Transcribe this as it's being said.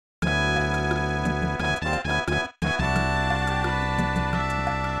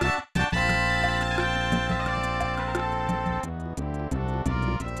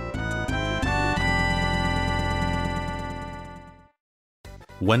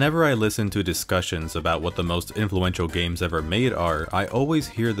Whenever I listen to discussions about what the most influential games ever made are, I always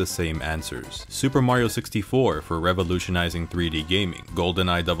hear the same answers. Super Mario 64 for revolutionizing 3D gaming,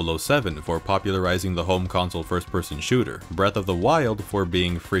 GoldenEye 007 for popularizing the home console first-person shooter, Breath of the Wild for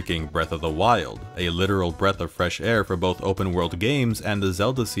being freaking Breath of the Wild, a literal breath of fresh air for both open-world games and the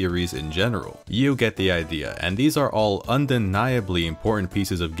Zelda series in general. You get the idea, and these are all undeniably important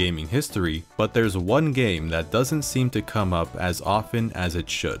pieces of gaming history, but there's one game that doesn't seem to come up as often as it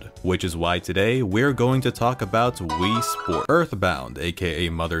should, which is why today we're going to talk about Wii Sports. EarthBound, aka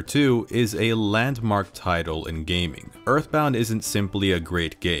Mother 2, is a landmark title in gaming. EarthBound isn't simply a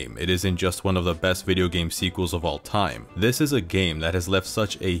great game, it isn't just one of the best video game sequels of all time. This is a game that has left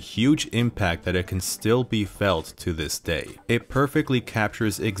such a huge impact that it can still be felt to this day. It perfectly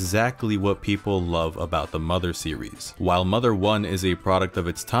captures exactly what people love about the Mother series. While Mother 1 is a product of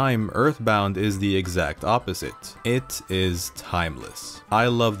its time, EarthBound is the exact opposite. It is timeless. I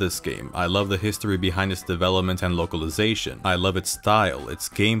love this game. I love the history behind its development and localization. I love its style, its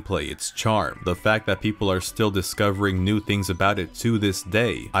gameplay, its charm, the fact that people are still discovering new things about it to this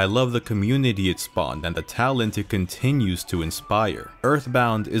day. I love the community it spawned and the talent it continues to inspire.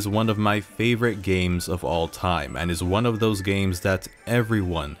 EarthBound is one of my favorite games of all time and is one of those games that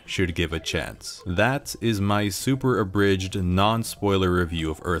everyone should give a chance. That is my super abridged, non-spoiler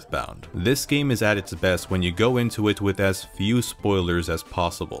review of EarthBound. This game is at its best when you go into it with as few spoilers as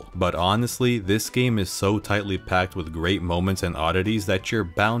possible, but honestly, this game is so tightly packed with great moments and oddities that you're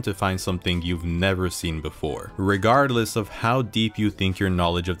bound to find something you've never seen before, regardless of how deep you think your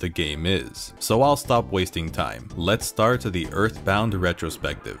knowledge of the game is. So I'll stop wasting time. Let's start the EarthBound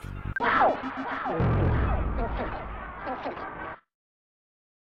retrospective.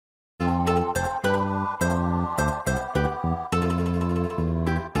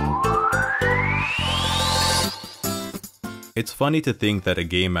 It's funny to think that a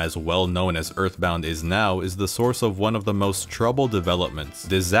game as well known as EarthBound is now is the source of one of the most troubled developments,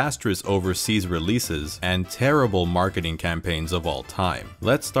 disastrous overseas releases, and terrible marketing campaigns of all time.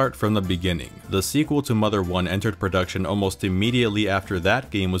 Let's start from the beginning. The sequel to Mother 1 entered production almost immediately after that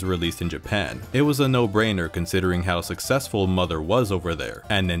game was released in Japan. It was a no-brainer considering how successful Mother was over there,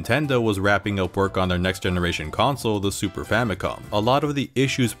 and Nintendo was wrapping up work on their next generation console, the Super Famicom. A lot of the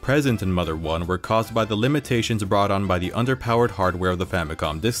issues present in Mother 1 were caused by the limitations brought on by the underpowered hardware of the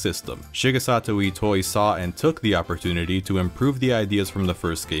Famicom disk system. Shigesato Itoi saw and took the opportunity to improve the ideas from the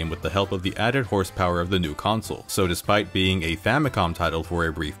first game with the help of the added horsepower of the new console. So despite being a Famicom title for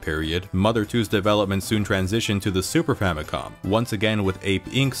a brief period, Mother 2's development soon transitioned to the Super Famicom, once again with Ape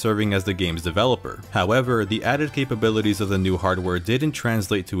Inc. serving as the game's developer. However, the added capabilities of the new hardware didn't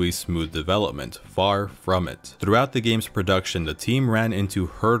translate to a smooth development, far from it. Throughout the game's production, the team ran into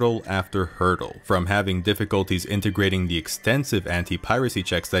hurdle after hurdle, from having difficulties integrating the extensive anti-piracy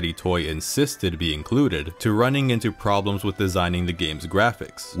checks that Itoi insisted be included, to running into problems with designing the game's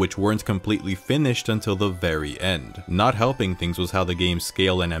graphics, which weren't completely finished until the very end. Not helping things was how the game's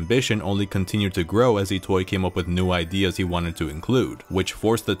scale and ambition only continued to grow as Itoi came up with new ideas he wanted to include, which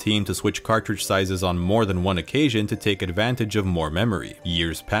forced the team to switch cartridge sizes on more than one occasion to take advantage of more memory.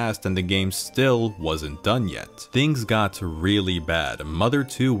 Years passed and the game still wasn't done yet. Things got really bad. Mother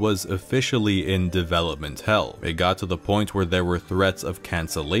 2 was officially in development hell. It got to the point where there were threats of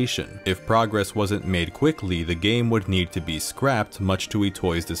cancellation. If progress wasn't made quickly, the game would need to be scrapped, much to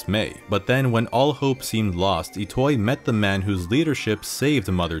Itoi's dismay. But then when all hope seemed lost, Itoi met the man whose leadership saved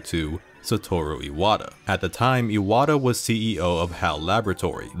Mother 2, Satoru Iwata. At the time, Iwata was CEO of HAL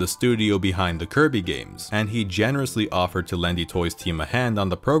Laboratory, the studio behind the Kirby games, and he generously offered to lend Itoi's team a hand on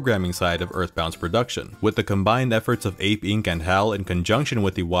the programming side of EarthBound's production. With the combined efforts of Ape Inc. and HAL in conjunction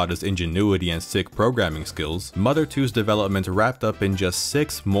with Iwata's ingenuity and sick programming skills, Mother 2's development wrapped up in just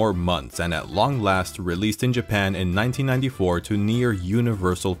 6 more months and at long last released in Japan in 1994 to near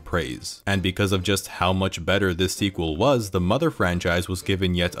universal praise. And because of just how much better this sequel was, the Mother franchise was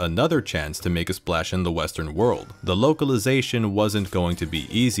given yet another chance to make a splash in the Western world. The localization wasn't going to be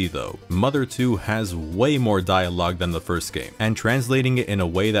easy though. Mother 2 has way more dialogue than the first game, and translating it in a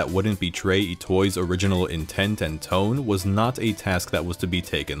way that wouldn't betray Itoi's original intent and tone was not a task that was to be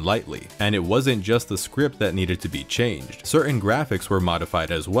taken lightly. And it wasn't just the script that needed to be changed. Certain graphics were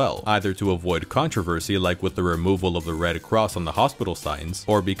modified as well, either to avoid controversy like with the removal of the red cross on the hospital signs,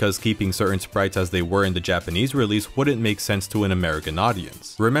 or because keeping certain sprites as they were in the Japanese release wouldn't make sense to an American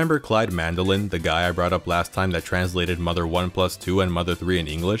audience. Remember Clive Clyde Mandelin, the guy I brought up last time that translated Mother 1+2 and Mother 3 in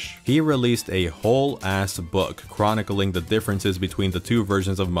English, he released a whole ass book chronicling the differences between the two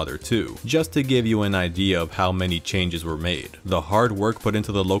versions of Mother 2, just to give you an idea of how many changes were made. The hard work put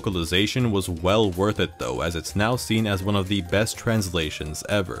into the localization was well worth it though, as it's now seen as one of the best translations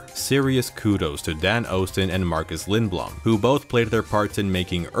ever. Serious kudos to Dan Ostin and Marcus Lindblom, who both played their parts in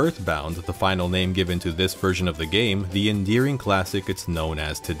making EarthBound, the final name given to this version of the game, the endearing classic it's known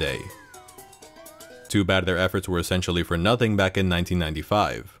as today. Too bad their efforts were essentially for nothing back in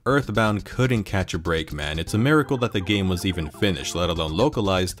 1995. EarthBound couldn't catch a break, man. It's a miracle that the game was even finished, let alone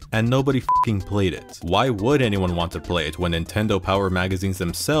localized, and nobody fucking played it. Why would anyone want to play it when Nintendo Power magazines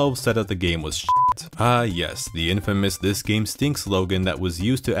themselves said that the game was shit? Ah yes, the infamous "This game stinks" slogan that was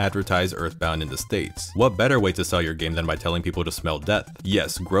used to advertise EarthBound in the States. What better way to sell your game than by telling people to smell death?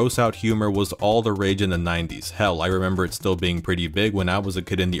 Yes, gross out humor was all the rage in the 90s. Hell, I remember it still being pretty big when I was a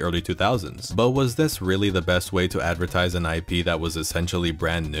kid in the early 2000s. But was this really the best way to advertise an IP that was essentially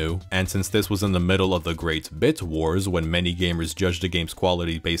brand new? And since this was in the middle of the great bit wars, when many gamers judged a game's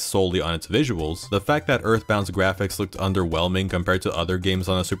quality based solely on its visuals, the fact that EarthBound's graphics looked underwhelming compared to other games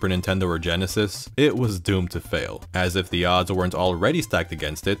on a Super Nintendo or Genesis, it was doomed to fail. As if the odds weren't already stacked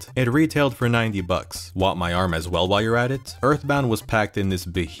against it, it retailed for $90. Want my arm as well while you're at it? EarthBound was packed in this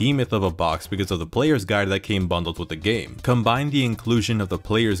behemoth of a box because of the player's guide that came bundled with the game. Combine the inclusion of the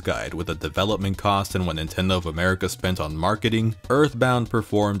player's guide with the development cost and what Nintendo of America spent on marketing, EarthBound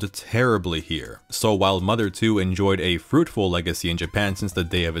performed terribly here. So while Mother 2 enjoyed a fruitful legacy in Japan since the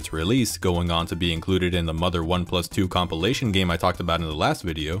day of its release, going on to be included in the Mother 1+2 compilation game I talked about in the last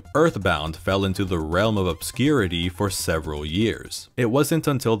video, EarthBound fell into the realm of obscurity for several years. It wasn't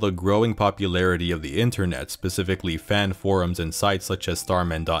until the growing popularity of the internet, specifically fan forums and sites such as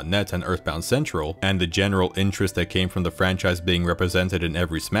Starman.net and EarthBound Central, and the general interest that came from the franchise being represented in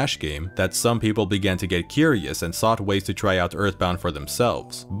every Smash game, that some people began to get curious and sought ways to try out EarthBound for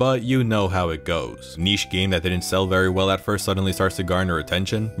themselves. But you know how it goes. Niche game that didn't sell very well at first suddenly starts to garner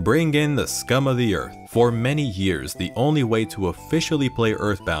attention. Bring in the scum of the earth. For many years, the only way to officially play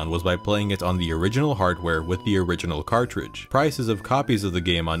EarthBound was by playing it on the original hardware with the original cartridge. Prices of copies of the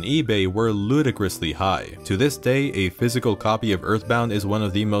game on eBay were ludicrously high. To this day, a physical copy of EarthBound is one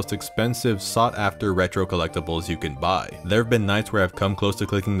of the most expensive, sought-after retro collectibles you can buy. There have been nights where I've come close to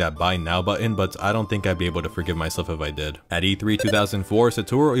clicking that buy now button, but I don't think I'd be able to forgive myself if I did. At E3 2004,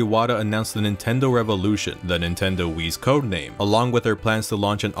 Satoru Iwata announced the Nintendo Revolution, the Nintendo Wii's codename, along with their plans to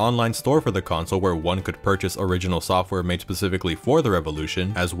launch an online store for the console where one could purchase original software made specifically for the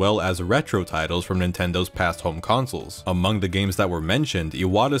Revolution, as well as retro titles from Nintendo's past home consoles. Among the games that were mentioned,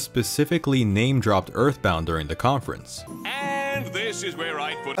 Iwata specifically name-dropped EarthBound during the conference. And this is where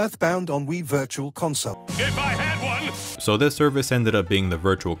I put EarthBound on Wii Virtual Console. if I had one! So this service ended up being the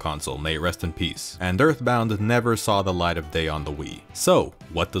Virtual Console, may it rest in peace, and EarthBound never saw the light of day on the Wii. So,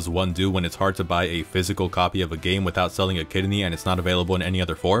 what does one do when it's hard to buy a physical copy of a game without selling a kidney and it's not available in any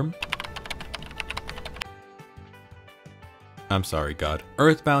other form? I'm sorry, God.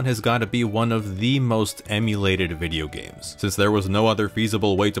 EarthBound has got to be one of the most emulated video games. Since there was no other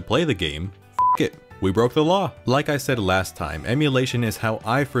feasible way to play the game, f it. We broke the law. Like I said last time, emulation is how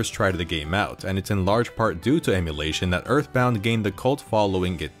I first tried the game out, and it's in large part due to emulation that EarthBound gained the cult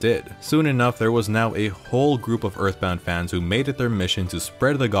following it did. Soon enough, there was now a whole group of EarthBound fans who made it their mission to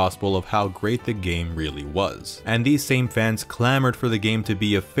spread the gospel of how great the game really was. And these same fans clamored for the game to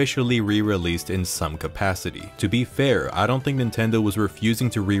be officially re-released in some capacity. To be fair, I don't think Nintendo was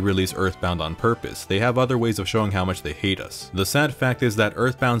refusing to re-release EarthBound on purpose. They have other ways of showing how much they hate us. The sad fact is that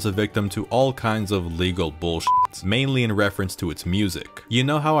EarthBound's a victim to all kinds of legal bullshit, mainly in reference to its music. You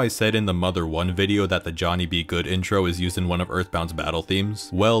know how I said in the Mother 1 video that the Johnny B. Good intro is used in one of EarthBound's battle themes?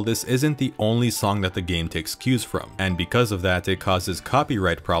 Well, this isn't the only song that the game takes cues from, and because of that, it causes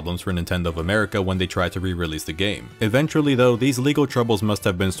copyright problems for Nintendo of America when they try to re-release the game. Eventually though, these legal troubles must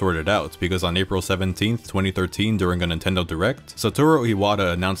have been sorted out, because on April 17th, 2013, during a Nintendo Direct, Satoru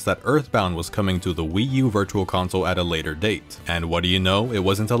Iwata announced that EarthBound was coming to the Wii U Virtual Console at a later date. And what do you know, it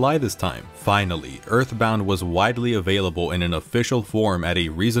wasn't a lie this time. Finally, EarthBound was widely available in an official form at a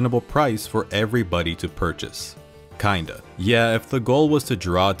reasonable price for everybody to purchase. Kinda. Yeah, if the goal was to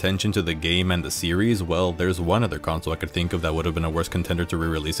draw attention to the game and the series, well, there's one other console I could think of that would have been a worse contender to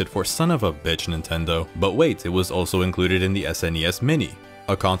re-release it for. Son of a bitch, Nintendo. But wait, it was also included in the SNES Mini.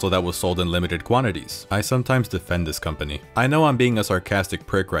 a console that was sold in limited quantities. I sometimes defend this company. I know I'm being a sarcastic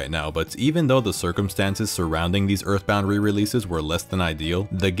prick right now, but even though the circumstances surrounding these EarthBound re-releases were less than ideal,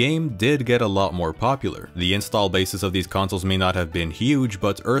 the game did get a lot more popular. The install basis of these consoles may not have been huge,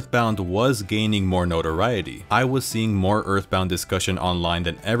 but EarthBound was gaining more notoriety. I was seeing more EarthBound discussion online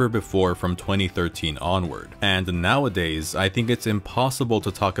than ever before from 2013 onward. And nowadays, I think it's impossible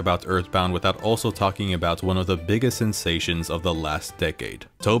to talk about EarthBound without also talking about one of the biggest sensations of the last decade.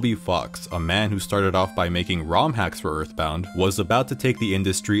 Toby Fox, a man who started off by making ROM hacks for EarthBound, was about to take the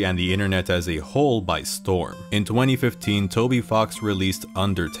industry and the internet as a whole by storm. In 2015, Toby Fox released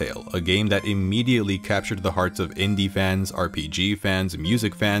Undertale, a game that immediately captured the hearts of indie fans, RPG fans,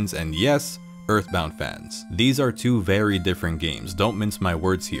 music fans, and yes, EarthBound fans. These are two very different games, don't mince my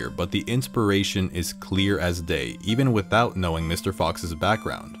words here, but the inspiration is clear as day, even without knowing Mr. Fox's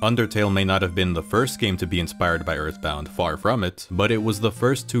background. Undertale may not have been the first game to be inspired by EarthBound, far from it, but it was the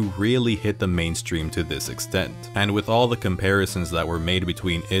first to really hit the mainstream to this extent. And with all the comparisons that were made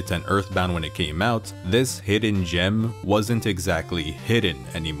between it and EarthBound when it came out, this hidden gem wasn't exactly hidden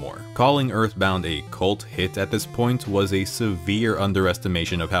anymore. Calling EarthBound a cult hit at this point was a severe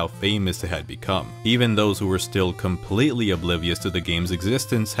underestimation of how famous it had become. Even those who were still completely oblivious to the game's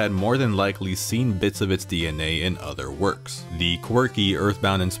existence had more than likely seen bits of its DNA in other works. The quirky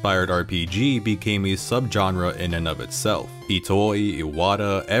EarthBound-inspired RPG became a subgenre in and of itself. Itoi,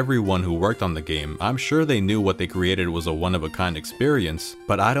 Iwata, everyone who worked on the game, I'm sure they knew what they created was a one-of-a-kind experience,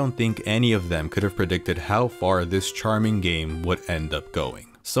 but I don't think any of them could have predicted how far this charming game would end up going.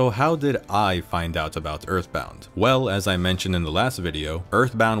 So how did I find out about EarthBound? Well, as I mentioned in the last video,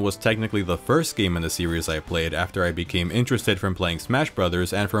 EarthBound was technically the first game in the series I played after I became interested from playing Smash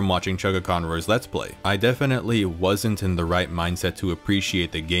Brothers and from watching Chuggaaconroy's Let's Play. I definitely wasn't in the right mindset to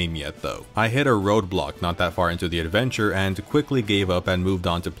appreciate the game yet though. I hit a roadblock not that far into the adventure and quickly gave up and moved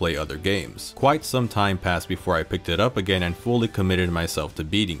on to play other games. Quite some time passed before I picked it up again and fully committed myself to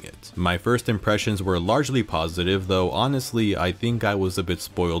beating it. My first impressions were largely positive, though honestly I think I was a bit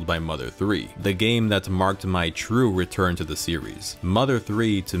spoiled by Mother 3, the game that marked my true return to the series. Mother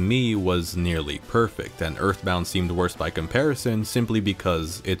 3 to me was nearly perfect, and EarthBound seemed worse by comparison simply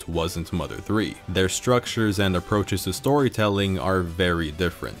because it wasn't Mother 3. Their structures and approaches to storytelling are very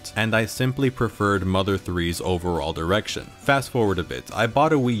different, and I simply preferred Mother 3's overall direction. Fast forward a bit, I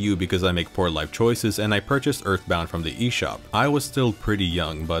bought a Wii U because I make poor life choices and I purchased EarthBound from the eShop. I was still pretty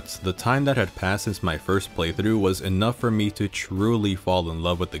young, but the time that had passed since my first playthrough was enough for me to truly fall in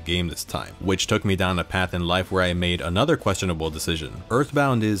love with the game this time, which took me down a path in life where I made another questionable decision.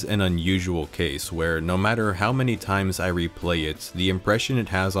 EarthBound is an unusual case where no matter how many times I replay it, the impression it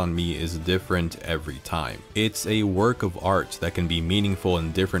has on me is different every time. It's a work of art that can be meaningful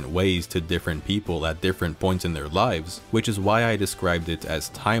in different ways to different people at different points in their lives, which is why I described it as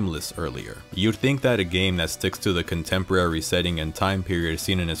timeless earlier. You'd think that a game that sticks to the contemporary setting and time period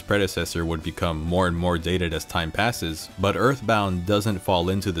seen in its predecessor would become more and more dated as time passes, but EarthBound doesn't fall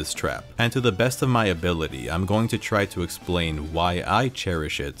into this trap, and to the best of my ability, I'm going to try to explain why I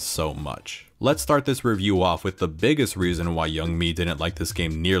cherish it so much. Let's start this review off with the biggest reason why young me didn't like this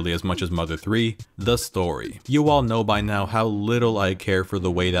game nearly as much as Mother 3, the story. You all know by now how little I care for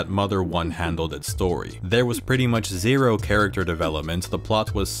the way that Mother 1 handled its story. There was pretty much zero character development, the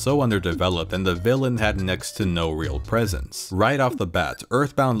plot was so underdeveloped, and the villain had next to no real presence. Right off the bat,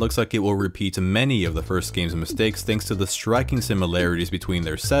 EarthBound looks like it will repeat many of the first game's mistakes thanks to the striking similarities between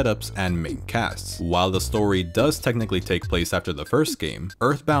their setups and main casts. While the story does technically take place after the first game,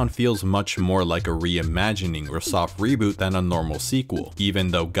 EarthBound feels much more like a reimagining or soft reboot than a normal sequel,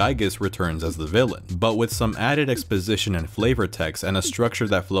 even though Gygas returns as the villain. But with some added exposition and flavor text and a structure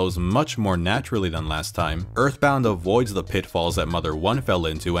that flows much more naturally than last time, EarthBound avoids the pitfalls that Mother 1 fell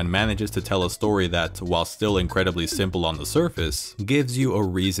into and manages to tell a story that, while still incredibly simple on the surface, gives you a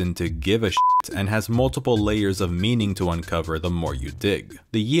reason to give a shit and has multiple layers of meaning to uncover the more you dig.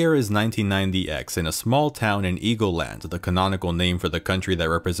 The year is 1990X in a small town in Eagle Land, the canonical name for the country that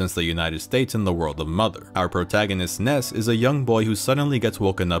represents the United States in the world of Mother. Our protagonist Ness is a young boy who suddenly gets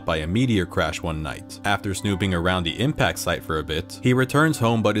woken up by a meteor crash one night. After snooping around the impact site for a bit, he returns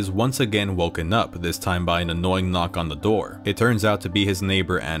home but is once again woken up, this time by an annoying knock on the door. It turns out to be his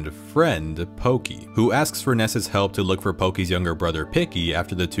neighbor and friend, Pokey, who asks for Ness's help to look for Pokey's younger brother Picky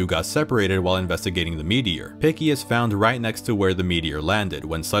after the two got separated while while investigating the meteor. Picky is found right next to where the meteor landed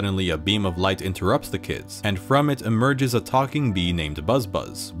when suddenly a beam of light interrupts the kids, and from it emerges a talking bee named Buzz.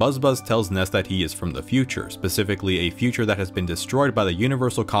 Buzz tells Ness that he is from the future, specifically a future that has been destroyed by the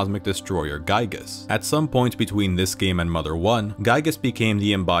universal cosmic destroyer Gygus. At some point between this game and Mother 1, Gygus became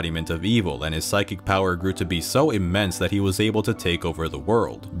the embodiment of evil, and his psychic power grew to be so immense that he was able to take over the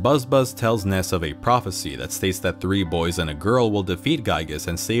world. Buzz tells Ness of a prophecy that states that 3 boys and a girl will defeat Gygus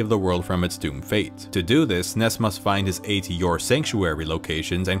and save the world from its doomed fate. To do this, Ness must find his 8 Your Sanctuary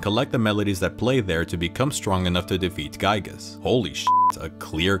locations and collect the melodies that play there to become strong enough to defeat Gygus. Holy shit, a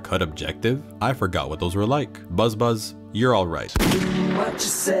clear-cut objective? I forgot what those were like. Buzz, you're alright. What you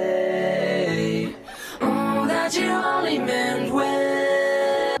say? Oh, that you only meant well.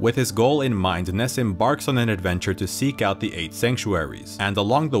 With his goal in mind, Ness embarks on an adventure to seek out the 8 sanctuaries, and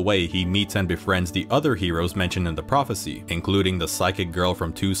along the way he meets and befriends the other heroes mentioned in the prophecy, including the psychic girl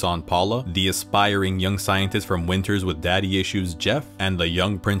from Tucson, Paula, the aspiring young scientist from Winters with daddy issues, Jeff, and the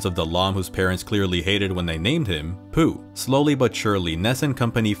young prince of Dalam whose parents clearly hated when they named him, Pooh. Slowly but surely, Ness and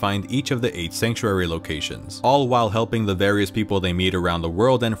company find each of the 8 sanctuary locations, all while helping the various people they meet around the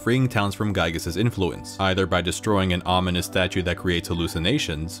world and freeing towns from Gygus' influence, either by destroying an ominous statue that creates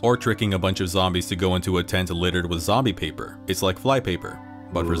hallucinations, or tricking a bunch of zombies to go into a tent littered with zombie paper. It's like flypaper,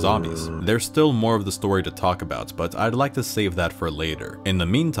 but for zombies. There's still more of the story to talk about, but I'd like to save that for later. In the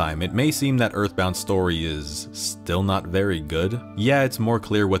meantime, it may seem that EarthBound's story is still not very good. Yeah, it's more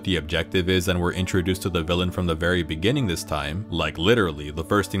clear what the objective is, and we're introduced to the villain from the very beginning this time. Like literally, the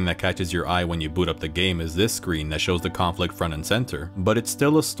first thing that catches your eye when you boot up the game is this screen that shows the conflict front and center, but it's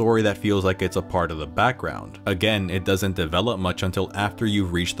still a story that feels like it's a part of the background. Again, it doesn't develop much until after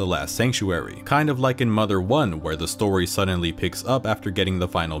you've reached the last sanctuary, kind of like in Mother 1 where the story suddenly picks up after getting the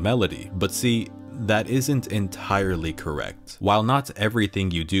final melody. But see, that isn't entirely correct. While not everything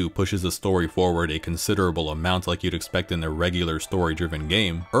you do pushes the story forward a considerable amount like you'd expect in a regular story-driven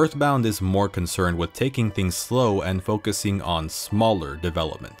game, EarthBound is more concerned with taking things slow and focusing on smaller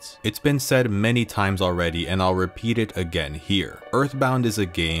developments. It's been said many times already, and I'll repeat it again here. EarthBound is a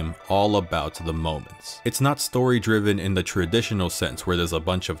game all about the moments. It's not story-driven in the traditional sense where there's a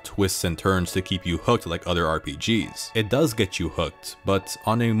bunch of twists and turns to keep you hooked like other RPGs. It does get you hooked, but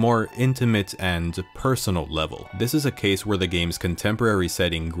on a more intimate and personal level. This is a case where the game's contemporary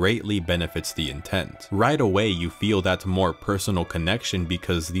setting greatly benefits the intent. Right away you feel that more personal connection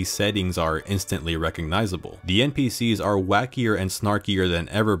because these settings are instantly recognizable. The NPCs are wackier and snarkier than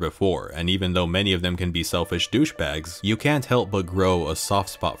ever before, and even though many of them can be selfish douchebags, you can't help but grow a soft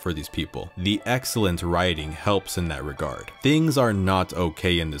spot for these people. The excellent writing helps in that regard. Things are not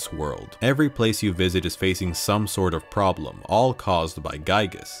okay in this world. Every place you visit is facing some sort of problem, all caused by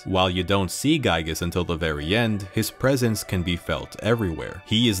Gygus. While you don't see Gygus until the very end, his presence can be felt everywhere.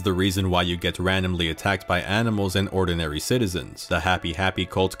 He is the reason why you get randomly attacked by animals and ordinary citizens. The happy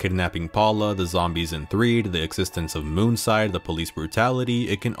cult kidnapping Paula, the zombies in Threed, the existence of Moonside, the police brutality,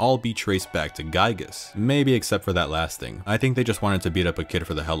 it can all be traced back to Gygus. Maybe except for that last thing. I think they just wanted to beat up a kid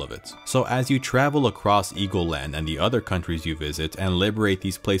for the hell of it. So as you travel across Eagle Land and the other countries you visit and liberate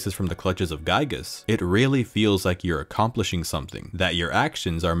these places from the clutches of Gygus, it really feels like you're accomplishing something, that your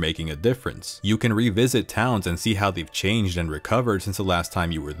actions are making a difference. You can revisit towns and see how they've changed and recovered since the last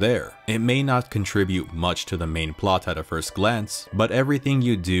time you were there. It may not contribute much to the main plot at a first glance, but everything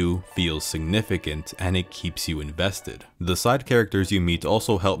you do feels significant and it keeps you invested. The side characters you meet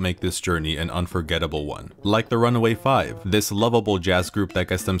also help make this journey an unforgettable one. Like the Runaway Five, this lovable jazz group that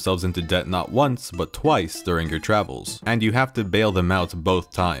gets themselves into debt not once, but twice during your travels. And you have to bail them out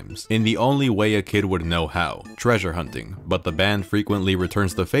both times, in the only way a kid would know how, treasure hunting. But the band frequently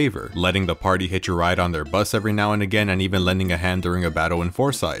returns the favor, letting the party hitch a ride on their bus every now and again, and even lending a hand during a battle in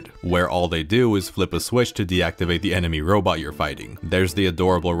Forside, where all they do is flip a switch to deactivate the enemy robot you're fighting. There's the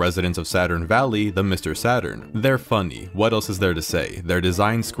adorable residents of Saturn Valley, the Mr. Saturn. They're funny, what else is there to say? Their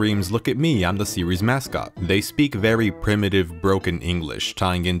design screams, "Look at me, I'm the series mascot." They speak very primitive, broken English,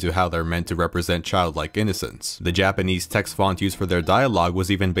 tying into how they're meant to represent childlike innocence. The Japanese text font used for their dialogue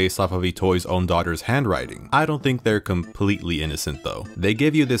was even based off of Itoi's own daughter's handwriting. I don't think they're completely innocent though. They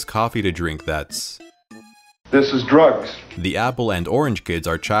give you this coffee to drink that's... This is drugs. The Apple and Orange Kids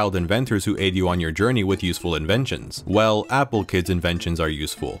are child inventors who aid you on your journey with useful inventions. Well, Apple Kid's inventions are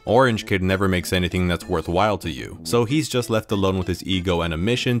useful. Orange Kid never makes anything that's worthwhile to you, so he's just left alone with his ego and a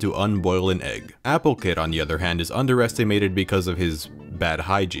mission to unboil an egg. Apple Kid, on the other hand, is underestimated because of his bad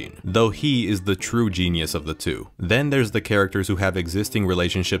hygiene, though he is the true genius of the two. Then there's the characters who have existing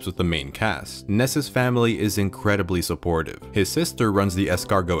relationships with the main cast. Ness's family is incredibly supportive. His sister runs the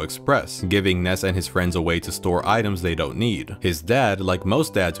Escargot Express, giving Ness and his friends a way to store items they don't need. His dad, like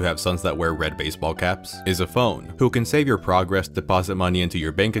most dads who have sons that wear red baseball caps, is a phone, who can save your progress, deposit money into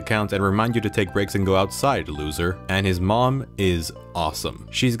your bank account, and remind you to take breaks and go outside, loser. And his mom is awesome.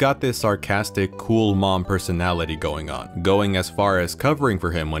 She's got this sarcastic, cool mom personality going on, going as far as covering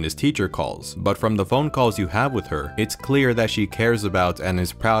for him when his teacher calls. But from the phone calls you have with her, it's clear that she cares about and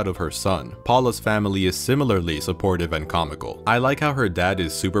is proud of her son. Paula's family is similarly supportive and comical. I like how her dad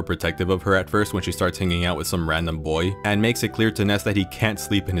is super protective of her at first when she starts hanging out with some random boy, and makes it clear to Ness that he can't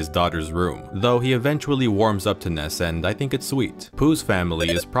sleep in his daughter's room, though he eventually warms up to Ness, and I think it's sweet. Pooh's family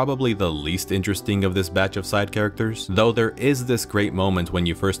is probably the least interesting of this batch of side characters, though there is this great moment when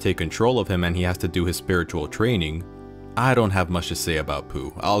you first take control of him and he has to do his spiritual training. I don't have much to say about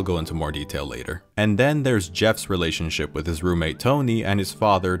Pooh, I'll go into more detail later. And then there's Jeff's relationship with his roommate Tony and his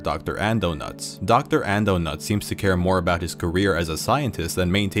father, Dr. Andonuts. Dr. Andonuts seems to care more about his career as a scientist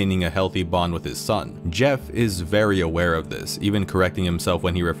than maintaining a healthy bond with his son. Jeff is very aware of this, even correcting himself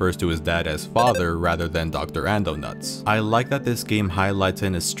when he refers to his dad as father rather than Dr. Andonuts. I like that this game highlights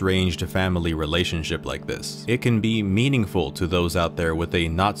an estranged family relationship like this. It can be meaningful to those out there with a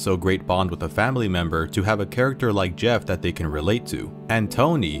not so great bond with a family member to have a character like Jeff that they can relate to. And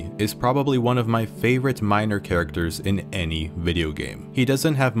Tony is probably one of my favorite minor characters in any video game. He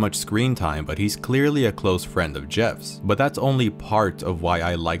doesn't have much screen time, but he's clearly a close friend of Jeff's. But that's only part of why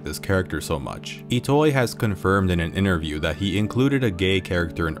I like this character so much. Itoi has confirmed in an interview that he included a gay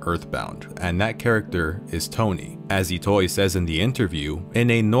character in EarthBound, and that character is Tony. As Itoi says in the interview,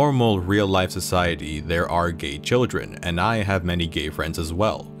 in a normal real-life society there are gay children, and I have many gay friends as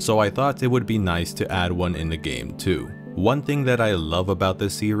well, so I thought it would be nice to add one in the game too. One thing that I love about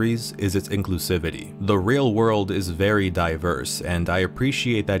this series is its inclusivity. The real world is very diverse, and I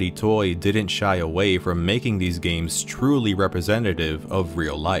appreciate that Itoi didn't shy away from making these games truly representative of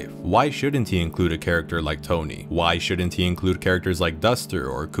real life. Why shouldn't he include a character like Tony? Why shouldn't he include characters like Duster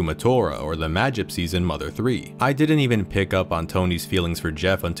or Kumatora or the Magypsies in Mother 3? I didn't even pick up on Tony's feelings for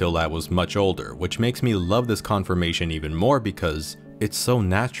Jeff until I was much older, which makes me love this confirmation even more because it's so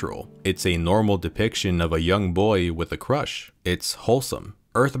natural. It's a normal depiction of a young boy with a crush. It's wholesome.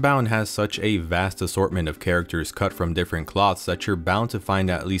 EarthBound has such a vast assortment of characters cut from different cloths that you're bound to find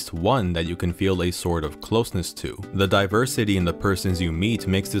at least one that you can feel a sort of closeness to. The diversity in the persons you meet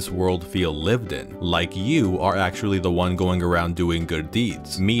makes this world feel lived in, like you are actually the one going around doing good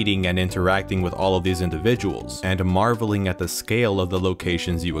deeds, meeting and interacting with all of these individuals, and marveling at the scale of the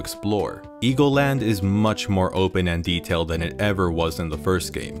locations you explore. Eagle Land is much more open and detailed than it ever was in the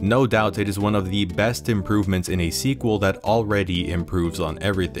first game. No doubt it is one of the best improvements in a sequel that already improves on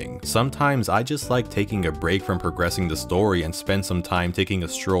everything. Sometimes I just like taking a break from progressing the story and spend some time taking a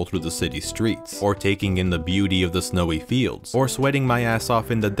stroll through the city streets, or taking in the beauty of the snowy fields, or sweating my ass off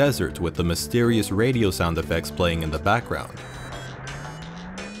in the desert with the mysterious radio sound effects playing in the background.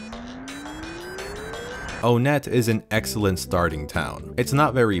 Onett is an excellent starting town. It's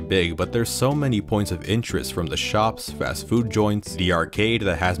not very big, but there's so many points of interest, from the shops, fast food joints, the arcade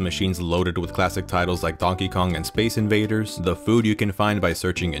that has machines loaded with classic titles like Donkey Kong and Space Invaders, the food you can find by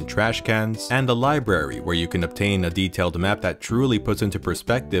searching in trash cans, and the library where you can obtain a detailed map that truly puts into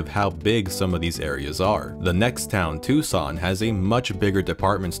perspective how big some of these areas are. The next town, Tucson, has a much bigger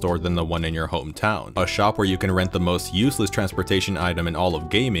department store than the one in your hometown, a shop where you can rent the most useless transportation item in all of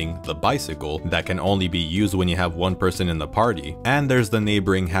gaming, the bicycle, that can only be used when you have one person in the party, and there's the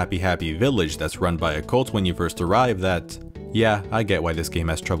neighboring Happy Happy Village that's run by a cult when you first arrive that... Yeah, I get why this game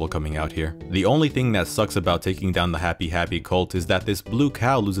has trouble coming out here. The only thing that sucks about taking down the Happy Happy cult is that this blue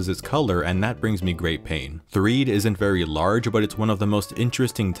cow loses its color, and that brings me great pain. Threed isn't very large, but it's one of the most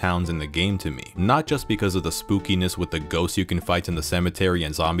interesting towns in the game to me. Not just because of the spookiness with the ghosts you can fight in the cemetery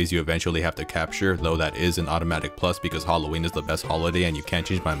and zombies you eventually have to capture, though that is an automatic plus because Halloween is the best holiday and you can't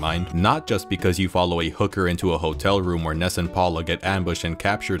change my mind. Not just because you follow a hooker into a hotel room where Ness and Paula get ambushed and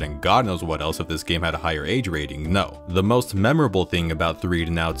captured and God knows what else if this game had a higher age rating, no. The most memorable thing about Threed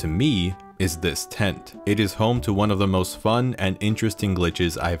now to me is this tent. It is home to one of the most fun and interesting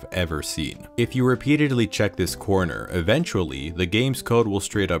glitches I've ever seen. If you repeatedly check this corner, eventually the game's code will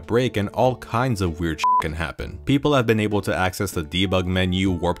straight up break and all kinds of weird shit can happen. People have been able to access the debug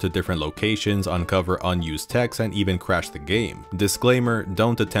menu, warp to different locations, uncover unused text, and even crash the game. Disclaimer,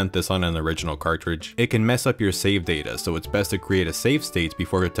 don't attempt this on an original cartridge. It can mess up your save data, so it's best to create a save state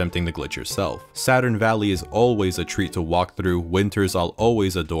before attempting the glitch yourself. Saturn Valley is always a treat to walk through, winters I'll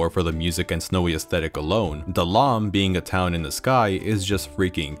always adore for the music and snowy aesthetic alone. Dalam, being a town in the sky, is just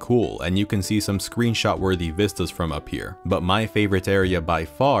freaking cool, and you can see some screenshot worthy vistas from up here. But my favorite area by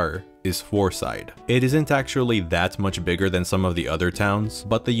far is Fourside. It isn't actually that much bigger than some of the other towns,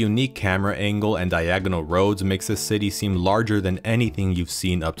 but the unique camera angle and diagonal roads makes this city seem larger than anything you've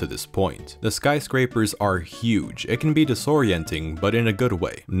seen up to this point. The skyscrapers are huge. It can be disorienting, but in a good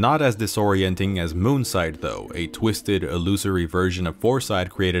way. Not as disorienting as Moonside though, a twisted, illusory version of Fourside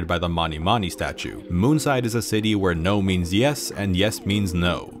created by the Mani Mani statue. Moonside is a city where no means yes and yes means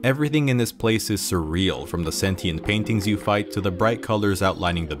no. Everything in this place is surreal, from the sentient paintings you fight to the bright colors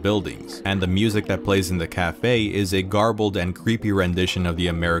outlining the buildings. And the music that plays in the cafe is a garbled and creepy rendition of the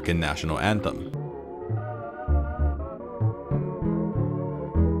American national anthem.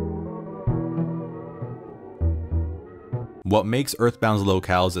 What makes EarthBound's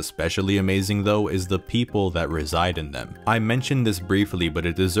locales especially amazing though is the people that reside in them. I mentioned this briefly, but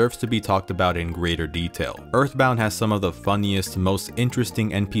it deserves to be talked about in greater detail. EarthBound has some of the funniest, most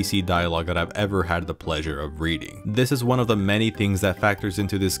interesting NPC dialogue that I've ever had the pleasure of reading. This is one of the many things that factors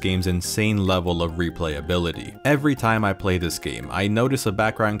into this game's insane level of replayability. Every time I play this game, I notice a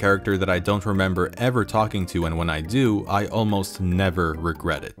background character that I don't remember ever talking to, and when I do, I almost never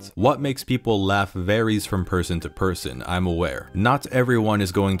regret it. What makes people laugh varies from person to person, I'm aware. Not everyone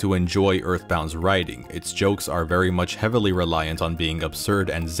is going to enjoy EarthBound's writing. Its jokes are very much heavily reliant on being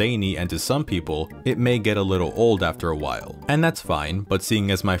absurd and zany, and to some people, it may get a little old after a while. And that's fine, but seeing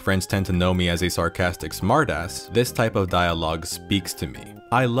as my friends tend to know me as a sarcastic smartass, this type of dialogue speaks to me.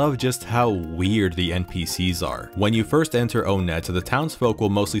 I love just how weird the NPCs are. When you first enter Onet, the townsfolk will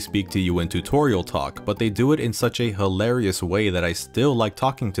mostly speak to you in tutorial talk, but they do it in such a hilarious way that I still like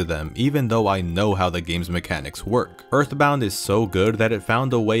talking to them, even though I know how the game's mechanics work. EarthBound is so good that it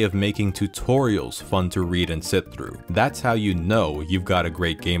found a way of making tutorials fun to read and sit through. That's how you know you've got a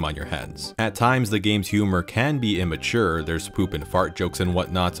great game on your hands. At times, the game's humor can be immature, there's poop and fart jokes and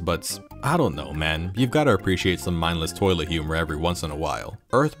whatnot, but I don't know, man. You've got to appreciate some mindless toilet humor every once in a while.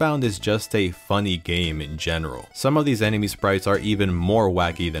 EarthBound is just a funny game in general. Some of these enemy sprites are even more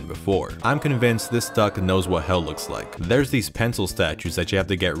wacky than before. I'm convinced this duck knows what hell looks like. There's these pencil statues that you have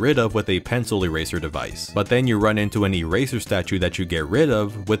to get rid of with a pencil eraser device. But then you run into an eraser statue that you get rid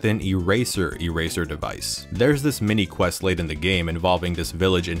of with an eraser device. There's this mini quest late in the game involving this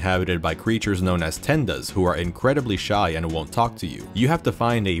village inhabited by creatures known as tendas who are incredibly shy and won't talk to you. You have to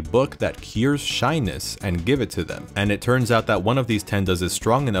find a book that cures shyness and give it to them. And it turns out that one of these tendas is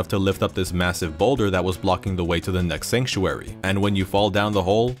strong enough to lift up this massive boulder that was blocking the way to the next sanctuary. And when you fall down the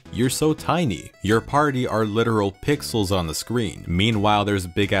hole, you're so tiny. Your party are literal pixels on the screen. Meanwhile, there's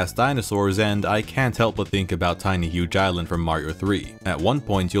big ass dinosaurs, and I can't help but think about Tiny Huge Island from Mario 3. At one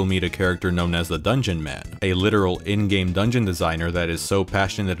point, you'll meet a character known as the Dungeon Man, a literal in-game dungeon designer that is so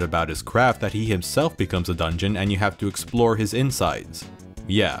passionate about his craft that he himself becomes a dungeon and you have to explore his insides.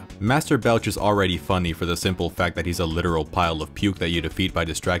 Yeah, Master Belch is already funny for the simple fact that he's a literal pile of puke that you defeat by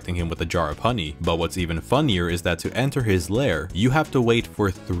distracting him with a jar of honey, but what's even funnier is that to enter his lair, you have to wait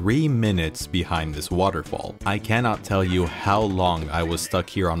for 3 minutes behind this waterfall. I cannot tell you how long I was stuck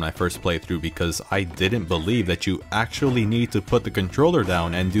here on my first playthrough because I didn't believe that you actually need to put the controller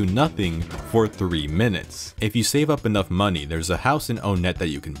down and do nothing for 3 minutes. If you save up enough money, there's a house in Onet that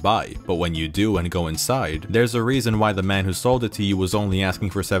you can buy, but when you do and go inside, there's a reason why the man who sold it to you was only asking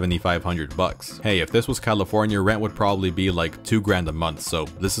for 7,500 bucks. Hey, if this was California, rent would probably be like 2 grand a month, so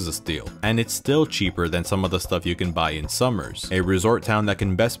this is a steal. And it's still cheaper than some of the stuff you can buy in Summers, a resort town that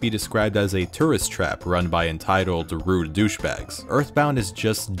can best be described as a tourist trap run by entitled rude douchebags. EarthBound is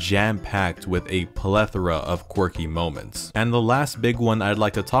just jam-packed with a plethora of quirky moments. And the last big one I'd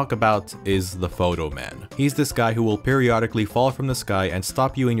like to talk about is the Photo Man. He's this guy who will periodically fall from the sky and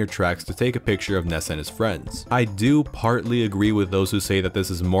stop you in your tracks to take a picture of Ness and his friends. I do partly agree with those who say that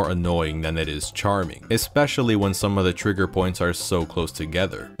this is more annoying than it is charming, especially when some of the trigger points are so close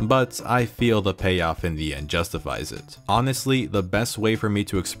together, but I feel the payoff in the end justifies it. Honestly, the best way for me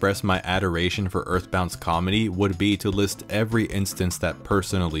to express my adoration for EarthBound's comedy would be to list every instance that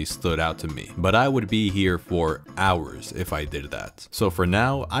personally stood out to me, but I would be here for hours if I did that. So for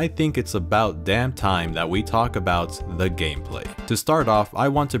now, I think it's about damn time that we talk about the gameplay. To start off, I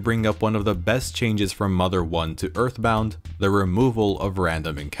want to bring up one of the best changes from Mother 1 to EarthBound, the removal of of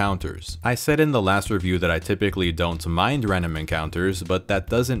random encounters. I said in the last review that I typically don't mind random encounters, but that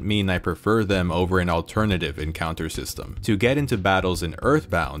doesn't mean I prefer them over an alternative encounter system. To get into battles in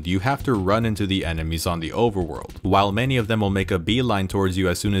EarthBound, you have to run into the enemies on the overworld. While many of them will make a beeline towards you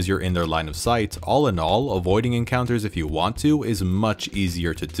as soon as you're in their line of sight, all in all, avoiding encounters if you want to is much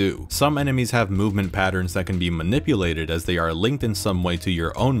easier to do. Some enemies have movement patterns that can be manipulated as they are linked in some way to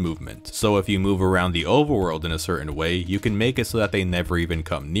your own movement. So if you move around the overworld in a certain way, you can make it so that they never even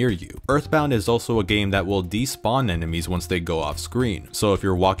come near you. EarthBound is also a game that will despawn enemies once they go off screen. So if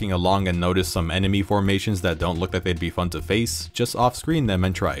you're walking along and notice some enemy formations that don't look like they'd be fun to face, just off screen them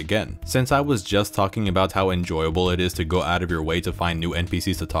and try again. Since I was just talking about how enjoyable it is to go out of your way to find new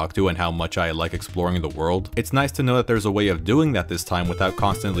NPCs to talk to and how much I like exploring the world, it's nice to know that there's a way of doing that this time without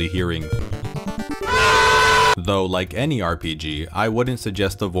constantly hearing. Though, like any RPG, I wouldn't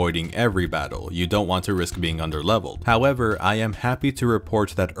suggest avoiding every battle. You don't want to risk being underleveled. However, I am happy to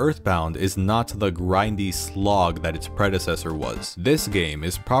report that EarthBound is not the grindy slog that its predecessor was. This game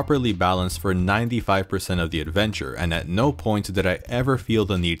is properly balanced for 95% of the adventure, and at no point did I ever feel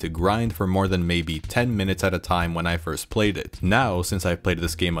the need to grind for more than maybe 10 minutes at a time when I first played it. Now, since I've played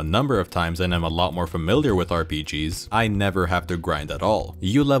this game a number of times and am a lot more familiar with RPGs, I never have to grind at all.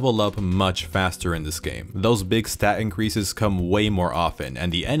 You level up much faster in this game. Those big stat increases come way more often,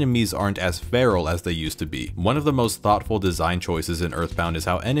 and the enemies aren't as feral as they used to be. One of the most thoughtful design choices in EarthBound is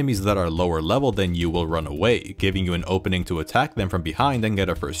how enemies that are lower level than you will run away, giving you an opening to attack them from behind and get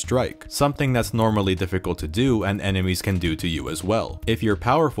a first strike, something that's normally difficult to do and enemies can do to you as well. If you're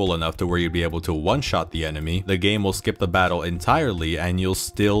powerful enough to where you'd be able to one-shot the enemy, the game will skip the battle entirely and you'll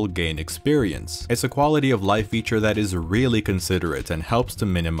still gain experience. It's a quality of life feature that is really considerate and helps to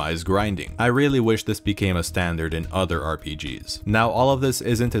minimize grinding. I really wish this became a standard in other RPGs. Now, all of this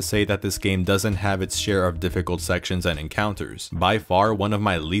isn't to say that this game doesn't have its share of difficult sections and encounters. By far, one of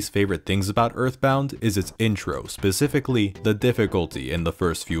my least favorite things about EarthBound is its intro, specifically the difficulty in the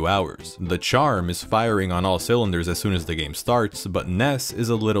first few hours. The charm is firing on all cylinders as soon as the game starts, but Ness is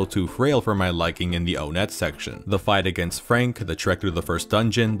a little too frail for my liking in the Onett section. The fight against Frank, the trek through the first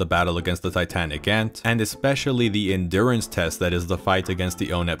dungeon, the battle against the Titanic Ant, and especially the endurance test that is the fight against the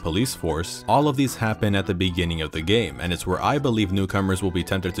Onett police force, all of these happen at the beginning of the game, and it's where I believe newcomers will be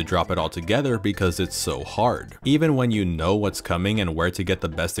tempted to drop it altogether because it's so hard. Even when you know what's coming and where to get the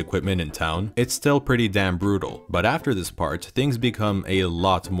best equipment in town, it's still pretty damn brutal. But after this part, things become a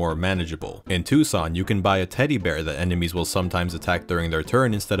lot more manageable. In Tucson, you can buy a teddy bear that enemies will sometimes attack during their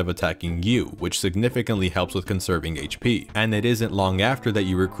turn instead of attacking you, which significantly helps with conserving HP. And it isn't long after that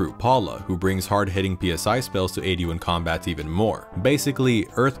you recruit Paula, who brings hard-hitting PSI spells to aid you in combat even more. Basically,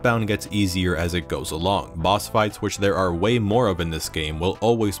 EarthBound gets easier as it goes along. Boss fights, which there are way more of in this game, will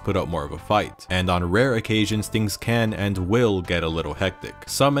always put up more of a fight, and on rare occasions things can and will get a little hectic.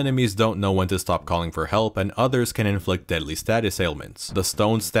 Some enemies don't know when to stop calling for help, and others can inflict deadly status ailments. The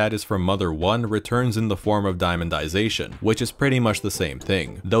stone status from Mother 1 returns in the form of diamondization, which is pretty much the same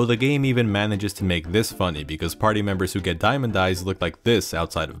thing, though the game even manages to make this funny because party members who get diamondized look like this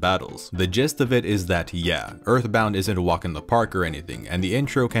outside of battles. The gist of it is that, yeah, EarthBound isn't a walk in the park or anything, and the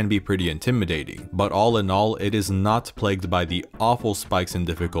intro can be pretty intimidating, but all in all, it is not plagued by the awful spikes in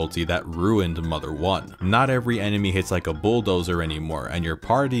difficulty that ruined Mother 1. Not every enemy hits like a bulldozer anymore, and your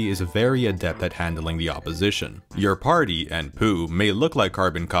party is very adept at handling the opposition. Your party and Pooh may look like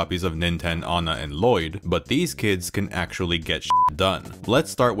carbon copies of Ninten, Anna, and Lloyd, but these kids can actually get shit done.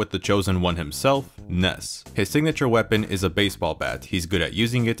 Let's start with the chosen one himself, Ness. His signature weapon is a baseball bat. He's good at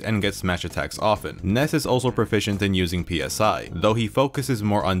using it and gets smash attacks often. Ness is also proficient in using PSI, though he focuses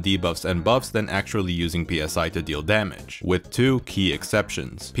more on debuffs and buffs than actually using PSI to deal damage, with two key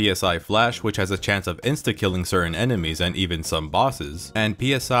exceptions: PSI Flash, which has a chance of insta-killing certain enemies and even some bosses, and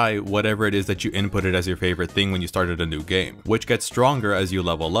PSI whatever it is that you inputted as your favorite thing when you started a new game, which gets stronger as you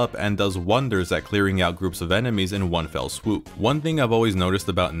level up and does wonders at clearing out groups of enemies in one fell swoop. One thing I've always noticed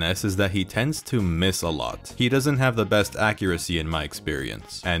about Ness is that he tends to miss a lot. He doesn't have the best accuracy in my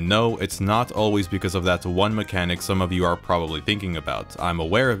experience. And no, it's not always because of that one mechanic some of you are probably thinking about. I'm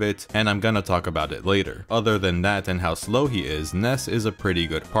aware of it, and I'm gonna talk about it later. Other than that and how slow he is, Ness is a pretty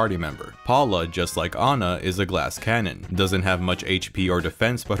good party member. Paula, just like Anna, is a glass cannon. Doesn't have much HP or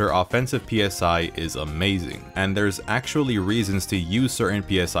defense, but her offensive PSI is amazing. And there's actually reasons to use certain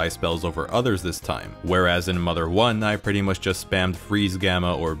PSI spells over others this time. Whereas in Mother 1, I pretty much just spammed Freeze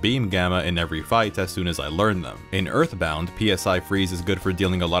Gamma or Beam Gamma in every fight right as soon as I learned them. In EarthBound, PSI Freeze is good for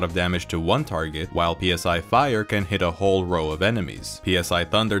dealing a lot of damage to one target, while PSI Fire can hit a whole row of enemies. PSI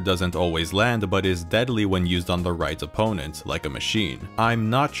Thunder doesn't always land, but is deadly when used on the right opponent, like a machine. I'm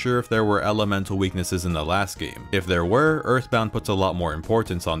not sure if there were elemental weaknesses in the last game. If there were, EarthBound puts a lot more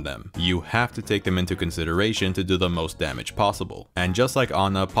importance on them. You have to take them into consideration to do the most damage possible. And just like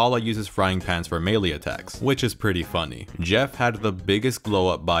Anna, Paula uses frying pans for melee attacks, which is pretty funny. Jeff had the biggest glow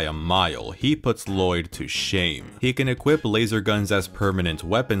up by a mile. He puts Lloyd to shame. He can equip laser guns as permanent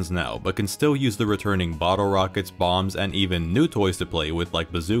weapons now, but can still use the returning bottle rockets, bombs, and even new toys to play with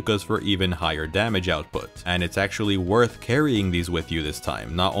like bazookas for even higher damage output. And it's actually worth carrying these with you this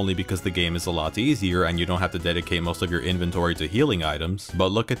time, not only because the game is a lot easier and you don't have to dedicate most of your inventory to healing items,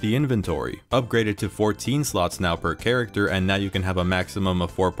 but look at the inventory. Upgraded to 14 slots now per character, and now you can have a maximum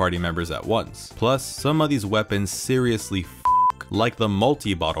of 4 party members at once. Plus, some of these weapons seriously like the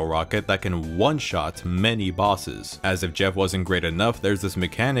multi-bottle rocket that can one-shot many bosses. As if Jeff wasn't great enough, there's this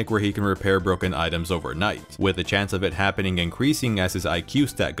mechanic where he can repair broken items overnight, with the chance of it happening increasing as his IQ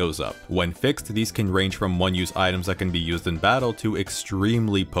stat goes up. When fixed, these can range from one-use items that can be used in battle to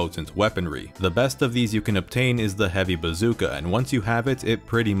extremely potent weaponry. The best of these you can obtain is the heavy bazooka, and once you have it, it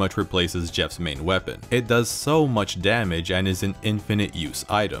pretty much replaces Jeff's main weapon. It does so much damage and is an infinite use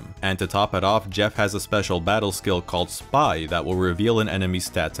item. And to top it off, Jeff has a special battle skill called Spy that will reveal an enemy's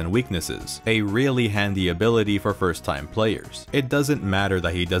stats and weaknesses, a really handy ability for first-time players. It doesn't matter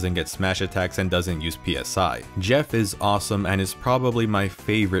that he doesn't get smash attacks and doesn't use PSI. Jeff is awesome and is probably my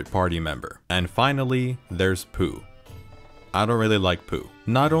favorite party member. And finally, there's Pooh. I don't really like Pooh.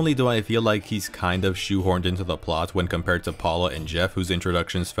 Not only do I feel like he's kind of shoehorned into the plot when compared to Paula and Jeff, whose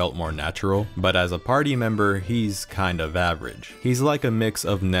introductions felt more natural, but as a party member, he's kind of average. He's like a mix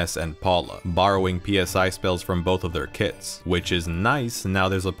of Ness and Paula, borrowing PSI spells from both of their kits, which is nice. Now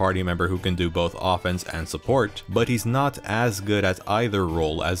there's a party member who can do both offense and support, but he's not as good at either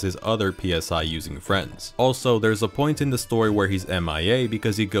role as his other PSI using friends. Also, there's a point in the story where he's MIA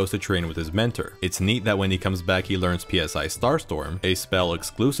because he goes to train with his mentor. It's neat that when he comes back he learns PSI Starstorm, a spell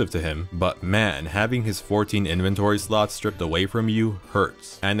exclusive to him, but man, having his 14 inventory slots stripped away from you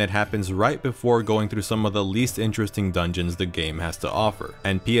hurts. And it happens right before going through some of the least interesting dungeons the game has to offer.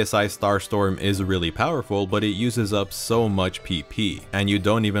 And PSI Starstorm is really powerful, but it uses up so much PP, and you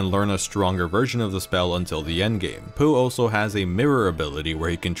don't even learn a stronger version of the spell until the endgame. Pooh also has a mirror ability where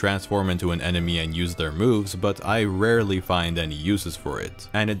he can transform into an enemy and use their moves, but I rarely find any uses for it.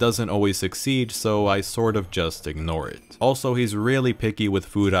 And it doesn't always succeed, so I sort of just ignore it. Also, he's really picky with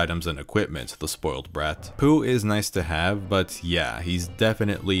food items and equipment, the spoiled brat. Pooh is nice to have, but yeah, he's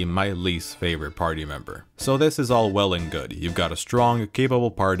definitely my least favorite party member. So this is all well and good. You've got a strong,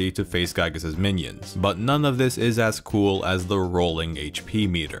 capable party to face Gygas's minions, but none of this is as cool as the rolling HP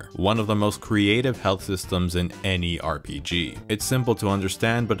meter, one of the most creative health systems in any RPG. It's simple to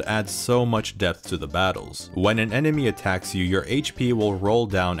understand, but adds so much depth to the battles. When an enemy attacks you, your HP will roll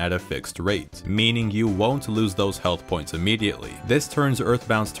down at a fixed rate, meaning you won't lose those health points immediately. This turns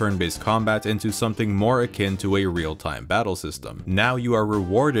EarthBound's turn-based combat into something more akin to a real-time battle system. Now you are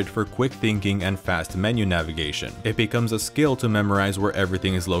rewarded for quick thinking and fast menu navigation. It becomes a skill to memorize where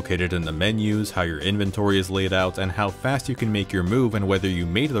everything is located in the menus, how your inventory is laid out, and how fast you can make your move and whether you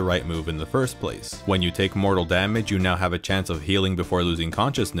made the right move in the first place. When you take mortal damage, you now have a chance of healing before losing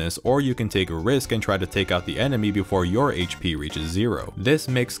consciousness, or you can take a risk and try to take out the enemy before your HP reaches 0. This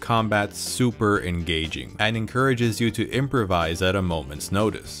makes combat super engaging and encourages you to improvise at a moment's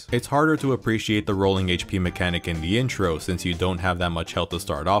notice. It's harder to appreciate the rolling HP mechanic in the intro since you don't have that much health to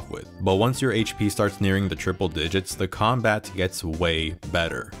start off with, but once your HP starts nearing the triple digits, the combat gets way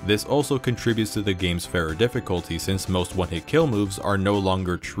better. This also contributes to the game's fairer difficulty since most one-hit kill moves are no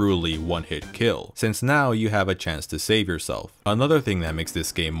longer truly one-hit kill, since now you have a chance to save yourself. Another thing that makes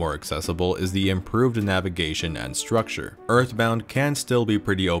this game more accessible is the improved navigation and structure. EarthBound can still be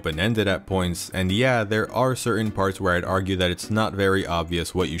pretty open-ended at points, and yeah, there are certain parts where I'd argue that it's not very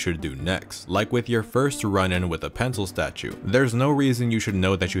obvious what you should do next, like with your first run-in with a pencil statue. There's no reason you should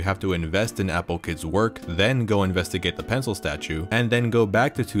know that you have to invest in Apple Kid's work, then go investigate the pencil statue, and then go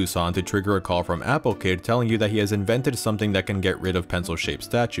back to Tucson to trigger a call from Apple Kid telling you that he has invented something that can get rid of pencil-shaped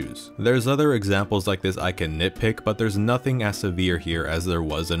statues. There's other examples like this I can nitpick, but there's nothing as severe here as there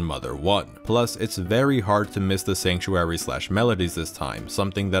was in Mother 1. Plus, it's very hard to miss the sanctuary/melodies this time,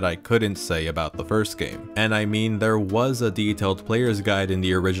 something that I couldn't say about the first game. And I mean, there was a detailed playthrough player's guide in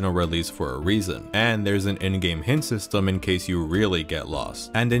the original release for a reason, and there's an in-game hint system in case you really get lost.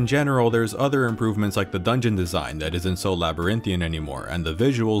 And in general, there's other improvements like the dungeon design that isn't so labyrinthian anymore, and the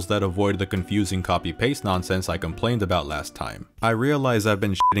visuals that avoid the confusing copy-paste nonsense I complained about last time. I realize I've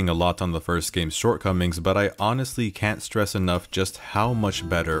been shitting a lot on the first game's shortcomings, but I honestly can't stress enough just how much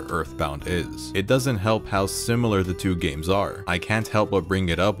better EarthBound is. It doesn't help how similar the two games are. I can't help but bring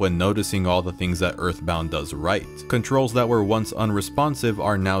it up when noticing all the things that EarthBound does right. Controls that were once unresponsive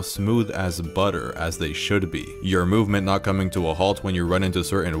are now smooth as butter, as they should be. Your movement not coming to a halt when you run into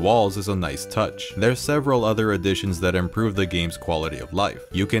certain walls is a nice touch. There's several other additions that improve the game's quality of life.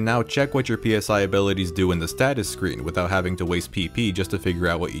 You can now check what your PSI abilities do in the status screen without having to waste PP just to figure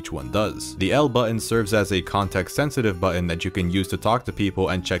out what each one does. The L button serves as a context-sensitive button that you can use to talk to people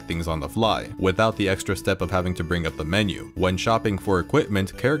and check things on the fly, without the extra step of having to bring up the menu. When shopping for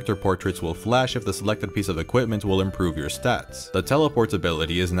equipment, character portraits will flash if the selected piece of equipment will improve your stats. The teleport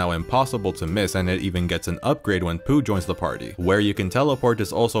ability is now impossible to miss, and it even gets an upgrade when Pooh joins the party. Where you can teleport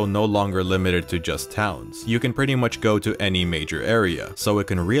is also no longer limited to just towns. You can pretty much go to any major area, so it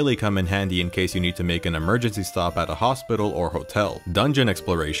can really come in handy in case you need to make an emergency stop at a hospital or hotel. Dungeon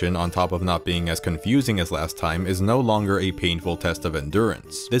exploration, on top of not being as confusing as last time, is no longer a painful test of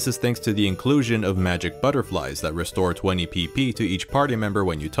endurance. This is thanks to the inclusion of magic butterflies that restore 20 PP to each party member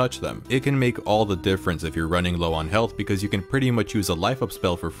when you touch them. It can make all the difference if you're running low on health, because you can pretty much use a life up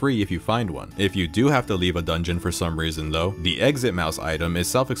spell for free if you find one. If you do have to leave a dungeon for some reason though, the exit mouse item is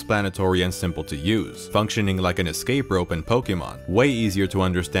self-explanatory and simple to use, functioning like an escape rope in Pokemon. Way easier to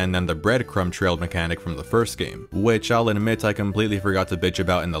understand than the breadcrumb trail mechanic from the first game, which I'll admit I completely forgot to bitch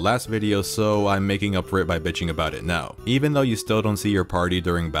about in the last video, so I'm making up for it by bitching about it now. Even though you still don't see your party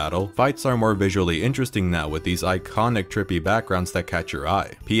during battle, fights are more visually interesting now with these iconic trippy backgrounds that catch your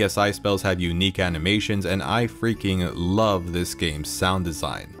eye. PSI spells have unique animations, and I freaking love this game's sound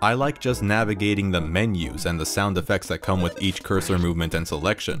design. I like just navigating the menus and the sound effects that come with each cursor movement and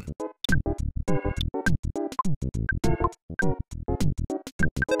selection.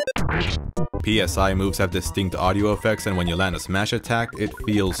 PSI moves have distinct audio effects, and when you land a smash attack, it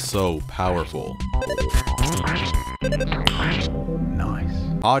feels so powerful. Nice.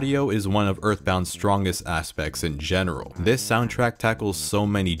 Audio is one of EarthBound's strongest aspects in general. This soundtrack tackles so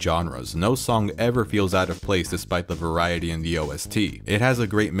many genres. No song ever feels out of place despite the variety in the OST. It has a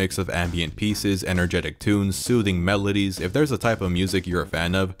great mix of ambient pieces, energetic tunes, soothing melodies. If there's a type of music you're a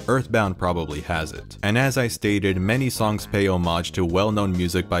fan of, EarthBound probably has it. And as I stated, many songs pay homage to well-known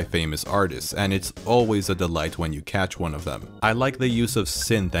music by famous artists, and it's always a delight when you catch one of them. I like the use of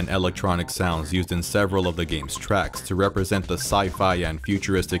synth and electronic sounds used in several of the game's tracks to represent the sci-fi and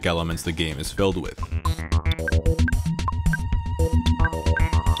futuristic elements the game is filled with.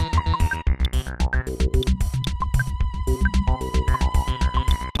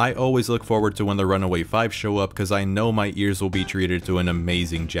 I always look forward to when the Runaway 5 show up, because I know my ears will be treated to an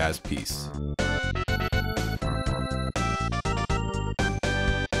amazing jazz piece.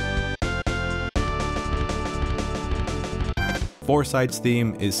 Foresight's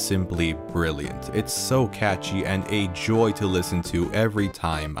theme is simply brilliant. It's so catchy and a joy to listen to every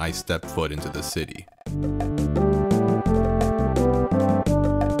time I step foot into the city.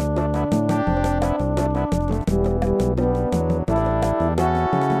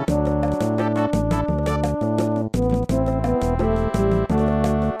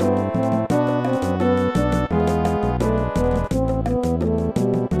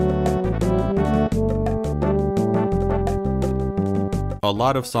 A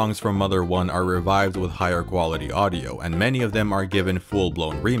lot of songs from Mother 1 are revived with higher quality audio, and many of them are given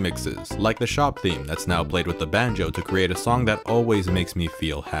full-blown remixes, like the shop theme that's now played with the banjo to create a song that always makes me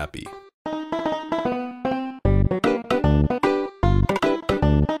feel happy.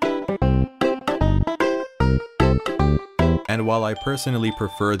 And while I personally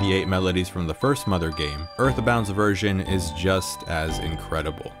prefer the 8 melodies from the first Mother game, EarthBound's version is just as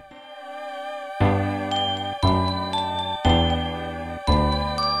incredible.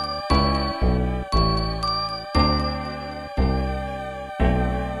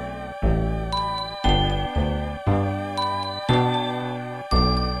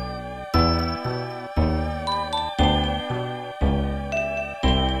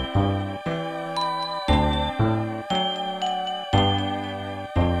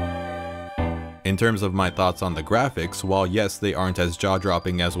 In terms of my thoughts on the graphics, while yes, they aren't as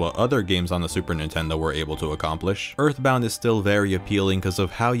jaw-dropping as what other games on the Super Nintendo were able to accomplish, EarthBound is still very appealing because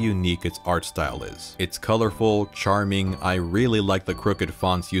of how unique its art style is. It's colorful, charming, I really like the crooked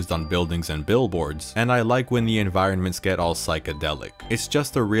fonts used on buildings and billboards, and I like when the environments get all psychedelic. It's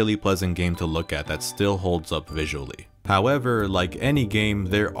just a really pleasant game to look at that still holds up visually. However, like any game,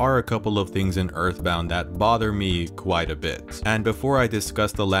 there are a couple of things in EarthBound that bother me quite a bit. And before I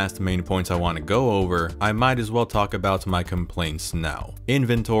discuss the last main points I want to go over, I might as well talk about my complaints now.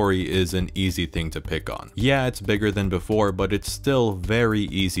 Inventory is an easy thing to pick on. Yeah, it's bigger than before, but it's still very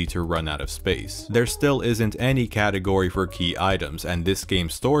easy to run out of space. There still isn't any category for key items, and this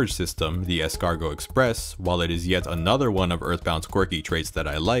game's storage system, the Escargot Express, while it is yet another one of EarthBound's quirky traits that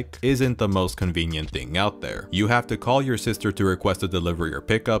I like, isn't the most convenient thing out there. You have to call your sister to request a delivery or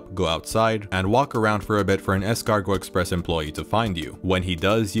pickup, go outside, and walk around for a bit for an Escargot Express employee to find you. When he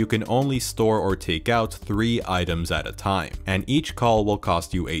does, you can only store or take out 3 items at a time, and each call will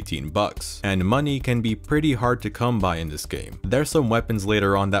cost you 18 bucks. And money can be pretty hard to come by in this game. There's some weapons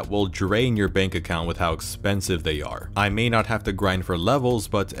later on that will drain your bank account with how expensive they are. I may not have to grind for levels,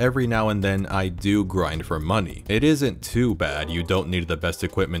 but every now and then I do grind for money. It isn't too bad, you don't need the best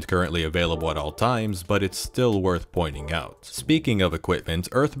equipment currently available at all times, but it's still worth pointing out. Speaking of equipment,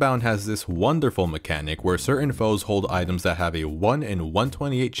 EarthBound has this wonderful mechanic where certain foes hold items that have a 1 in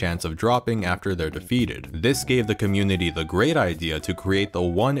 128 chance of dropping after they're defeated. This gave the community the great idea to create the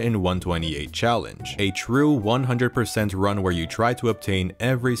 1 in 128 challenge, a true 100% run where you try to obtain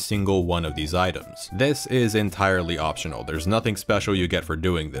every single one of these items. This is entirely optional, there's nothing special you get for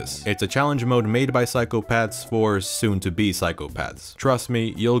doing this. It's a challenge mode made by psychopaths for soon-to-be psychopaths. Trust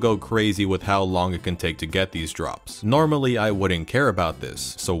me, you'll go crazy with how long it can take to get these drops. Normally I wouldn't care about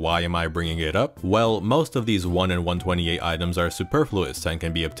this, so why am I bringing it up? Well, most of these 1 in 128 items are superfluous and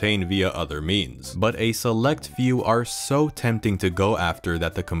can be obtained via other means, but a select few are so tempting to go after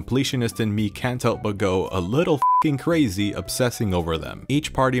that the completionist in me can't help but go a little f***ing crazy obsessing over them.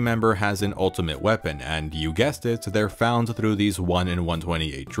 Each party member has an ultimate weapon, and you guessed it, they're found through these 1 in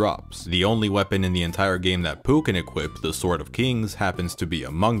 128 drops. The only weapon in the entire game that Pooh can equip, the Sword of Kings, happens to be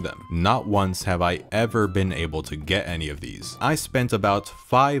among them. Not once have I ever been able to get any of these. I spent about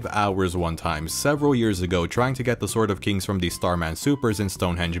 5 hours one time several years ago trying to get the Sword of Kings from the Starman Supers in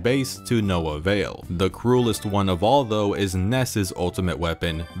Stonehenge Base to no avail. The cruelest one of all though is Ness's ultimate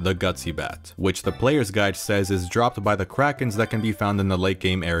weapon, the Gutsy Bat, which the player's guide says is dropped by the Krakens that can be found in the late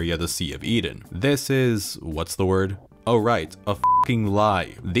game area, the Sea of Eden. This is, what's the word? Oh right, a f***ing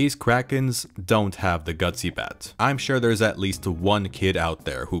lie. These Krakens don't have the Gutsy Bat. I'm sure there's at least one kid out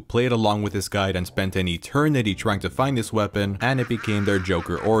there who played along with this guide and spent an eternity trying to find this weapon, and it became their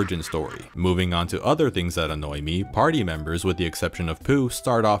Joker origin story. Moving on to other things that annoy me, party members, with the exception of Pooh,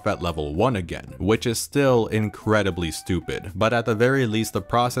 start off at level 1 again, which is still incredibly stupid, but at the very least the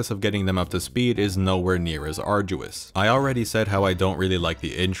process of getting them up to speed is nowhere near as arduous. I already said how I don't really like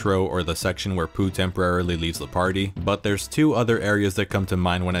the intro or the section where Pooh temporarily leaves the party, but there's 2 other areas that come to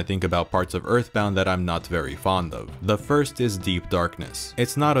mind when I think about parts of EarthBound that I'm not very fond of. The first is Deep Darkness.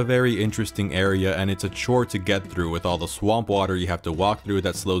 It's not a very interesting area and it's a chore to get through with all the swamp water you have to walk through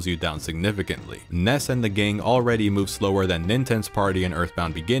that slows you down significantly. Ness and the gang already move slower than Ninten's party in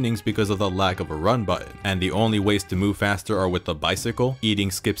EarthBound Beginnings because of the lack of a run button, and the only ways to move faster are with the bicycle, eating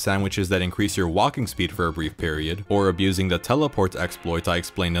skip sandwiches that increase your walking speed for a brief period, or abusing the teleport exploit I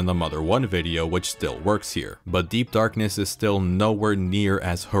explained in the Mother 1 video, which still works here. But Deep Darkness is still nowhere near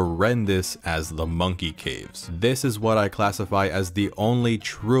as horrendous as the Monkey Caves. This is what I classify as the only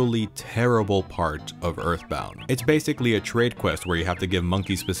truly terrible part of EarthBound. It's basically a trade quest where you have to give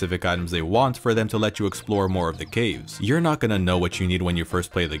monkeys specific items they want for them to let you explore more of the caves. You're not gonna know what you need when you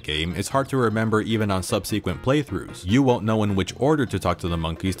first play the game. It's hard to remember even on subsequent playthroughs. You won't know in which order to talk to the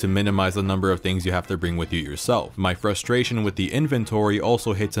monkeys to minimize the number of things you have to bring with you yourself. My frustration with the inventory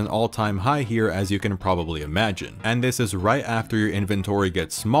also hits an all-time high here, as you can probably imagine. And this is right after your inventory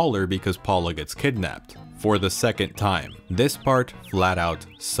gets smaller because Paula gets kidnapped. For the second time. This part flat out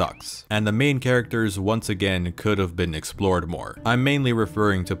sucks. And the main characters once again could have been explored more. I'm mainly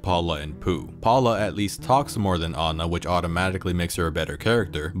referring to Paula and Pooh. Paula at least talks more than Anna, which automatically makes her a better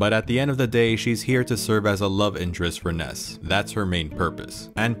character, but at the end of the day she's here to serve as a love interest for Ness. That's her main purpose.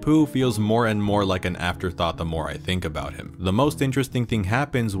 And Pooh feels more and more like an afterthought the more I think about him. The most interesting thing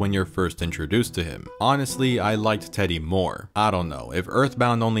happens when you're first introduced to him. Honestly, I liked Teddy more. I don't know, if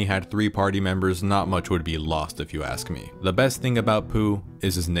EarthBound only had 3 party members, not much would be lost if you ask me. The best thing about Pooh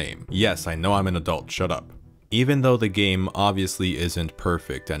is his name. Yes, I know I'm an adult, shut up. Even though the game obviously isn't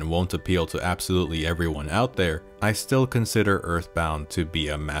perfect and won't appeal to absolutely everyone out there, I still consider EarthBound to be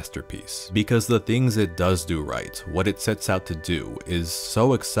a masterpiece. Because the things it does do right, what it sets out to do, is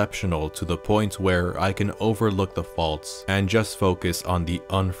so exceptional to the point where I can overlook the faults and just focus on the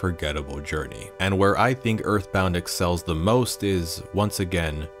unforgettable journey. And where I think EarthBound excels the most is, once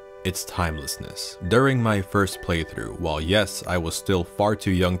again, its timelessness. During my first playthrough, while yes, I was still far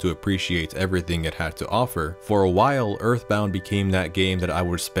too young to appreciate everything it had to offer, for a while EarthBound became that game that I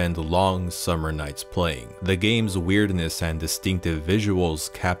would spend long summer nights playing. The game's weirdness and distinctive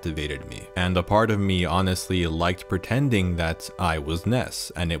visuals captivated me, and a part of me honestly liked pretending that I was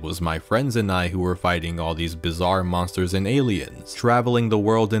Ness, and it was my friends and I who were fighting all these bizarre monsters and aliens, traveling the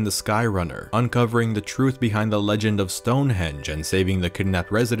world in the Skyrunner, uncovering the truth behind the legend of Stonehenge, and saving the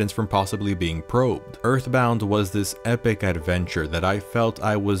kidnapped residents from possibly being probed. EarthBound was this epic adventure that I felt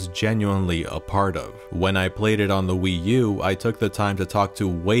I was genuinely a part of. When I played it on the Wii U, I took the time to talk to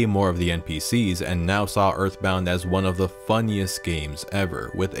way more of the NPCs and now saw EarthBound as one of the funniest games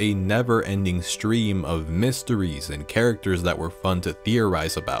ever, with a never-ending stream of mysteries and characters that were fun to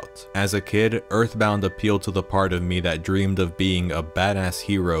theorize about. As a kid, EarthBound appealed to the part of me that dreamed of being a badass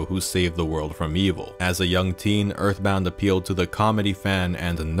hero who saved the world from evil. As a young teen, EarthBound appealed to the comedy fan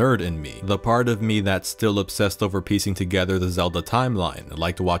and nerd in me, the part of me that's still obsessed over piecing together the Zelda timeline,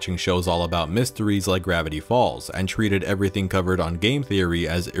 liked watching shows all about mysteries like Gravity Falls, and treated everything covered on game theory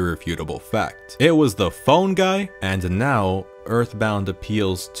as irrefutable fact. It was the phone guy, and now EarthBound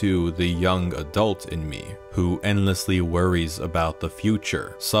appeals to the young adult in me, who endlessly worries about the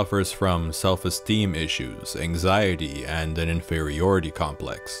future, suffers from self-esteem issues, anxiety, and an inferiority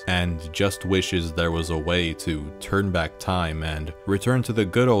complex, and just wishes there was a way to turn back time and return to the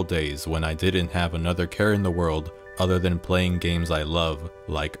good old days when I didn't have another care in the world other than playing games I love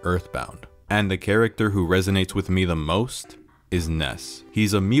like EarthBound. And the character who resonates with me the most is Ness.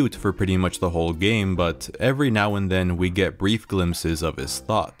 He's a mute for pretty much the whole game, but every now and then we get brief glimpses of his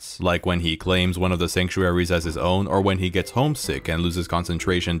thoughts, like when he claims one of the sanctuaries as his own, or when he gets homesick and loses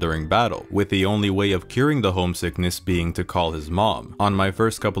concentration during battle, with the only way of curing the homesickness being to call his mom. On my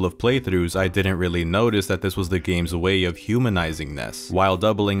first couple of playthroughs, I didn't really notice that this was the game's way of humanizing Ness, while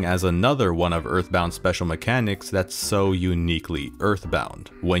doubling as another one of EarthBound's special mechanics that's so uniquely EarthBound.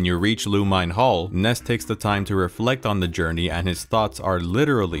 When you reach Lumine Hall, Ness takes the time to reflect on the journey, and his thoughts are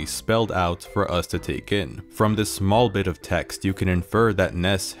literally spelled out for us to take in. From this small bit of text, you can infer that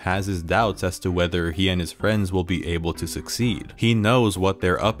Ness has his doubts as to whether he and his friends will be able to succeed. He knows what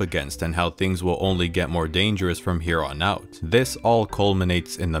they're up against and how things will only get more dangerous from here on out. This all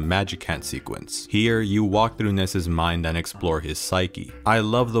culminates in the Magic Hand sequence. Here, you walk through Ness's mind and explore his psyche. I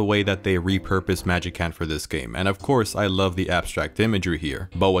love the way that they repurposed Magic Hand for this game, and of course I love the abstract imagery here,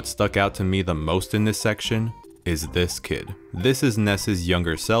 but what stuck out to me the most in this section is this kid. This is Ness's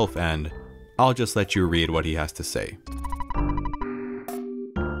younger self, and I'll just let you read what he has to say.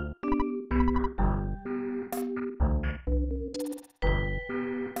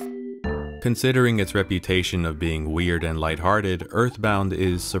 Considering its reputation of being weird and lighthearted, EarthBound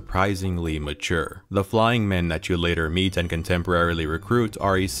is surprisingly mature. The flying men that you later meet and contemporarily recruit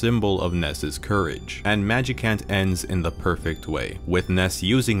are a symbol of Ness's courage, and Magic Hand ends in the perfect way, with Ness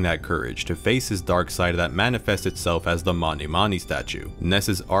using that courage to face his dark side that manifests itself as the Mani Mani statue.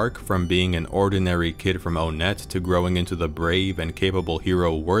 Ness's arc from being an ordinary kid from Onet to growing into the brave and capable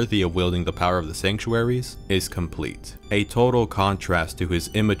hero worthy of wielding the power of the sanctuaries is complete. A total contrast to his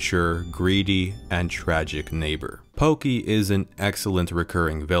immature, greedy, and tragic neighbor. Pokey is an excellent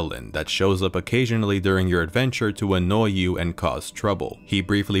recurring villain that shows up occasionally during your adventure to annoy you and cause trouble. He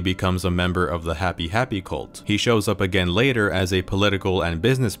briefly becomes a member of the Happy Happy cult. He shows up again later as a political and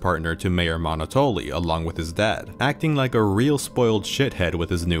business partner to Mayor Monotoli along with his dad, acting like a real spoiled shithead with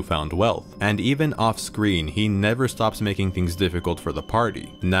his newfound wealth. And even off-screen, he never stops making things difficult for the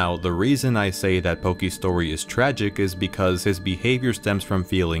party. Now, the reason I say that Pokey's story is tragic is because his behavior stems from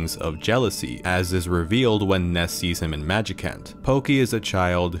feelings of jealousy, as is revealed when Ness sees him in Magic Hand. Pokey is a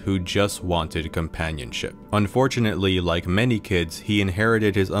child who just wanted companionship. Unfortunately, like many kids, he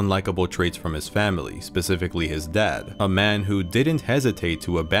inherited his unlikable traits from his family, specifically his dad, a man who didn't hesitate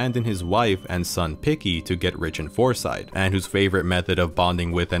to abandon his wife and son Picky to get rich in foresight, and whose favorite method of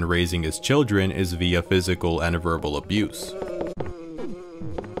bonding with and raising his children is via physical and verbal abuse.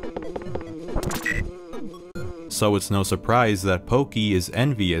 So it's no surprise that Pokey is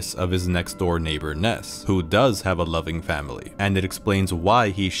envious of his next door neighbor Ness, who does have a loving family, and it explains why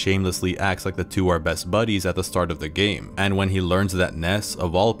he shamelessly acts like the two are best buddies at the start of the game. And when he learns that Ness,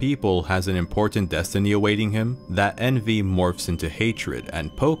 of all people, has an important destiny awaiting him, that envy morphs into hatred,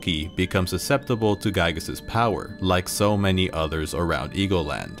 and Pokey becomes susceptible to Gygas's power, like so many others around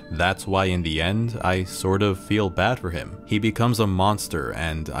Eagleland. That's why in the end, I sort of feel bad for him. He becomes a monster,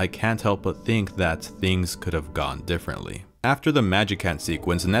 and I can't help but think that things could have gone differently. After the Magic Hand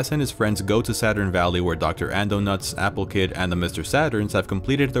sequence, Ness and his friends go to Saturn Valley where Dr. Andonuts, Apple Kid, and the Mr. Saturns have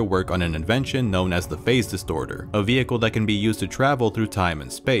completed their work on an invention known as the Phase Distorter, a vehicle that can be used to travel through time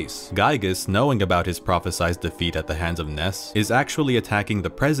and space. Gygus, knowing about his prophesied defeat at the hands of Ness, is actually attacking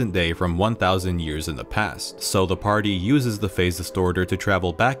the present day from 1,000 years in the past, so the party uses the Phase Distorter to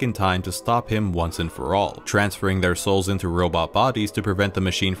travel back in time to stop him once and for all, transferring their souls into robot bodies to prevent the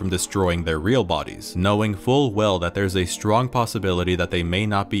machine from destroying their real bodies, knowing full well that there's a strong possibility that they may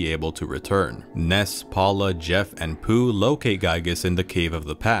not be able to return. Ness, Paula, Jeff, and Pooh locate Gygus in the Cave of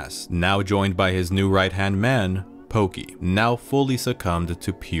the Past, now joined by his new right-hand man, Pokey, now fully succumbed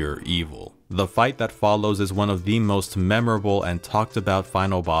to pure evil. The fight that follows is one of the most memorable and talked about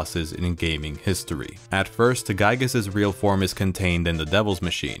final bosses in gaming history. At first, Gygus' real form is contained in the Devil's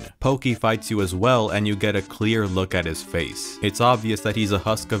Machine. Pokey fights you as well, and you get a clear look at his face. It's obvious that he's a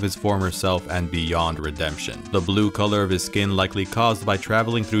husk of his former self and beyond redemption. The blue color of his skin likely caused by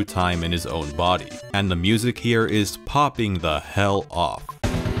traveling through time in his own body. And the music here is popping the hell off.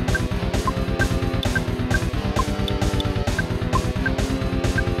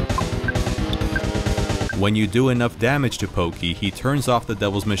 When you do enough damage to Pokey, he turns off the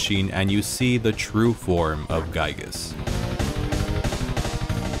Devil's Machine and you see the true form of Gygus.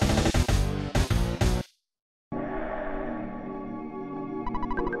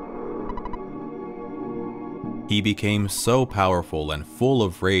 He became so powerful and full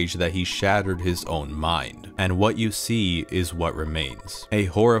of rage that he shattered his own mind. And what you see is what remains. A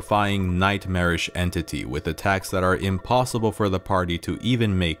horrifying, nightmarish entity with attacks that are impossible for the party to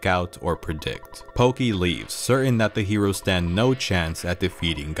even make out or predict. Pokey leaves, certain that the heroes stand no chance at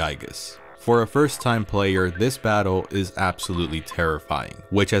defeating Gygus. For a first-time player, this battle is absolutely terrifying,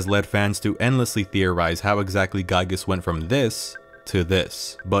 which has led fans to endlessly theorize how exactly Gygus went from this to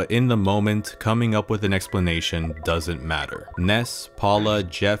this, but in the moment, coming up with an explanation doesn't matter. Ness, Paula,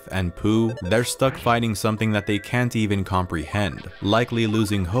 Jeff, and Pooh, they're stuck fighting something that they can't even comprehend, likely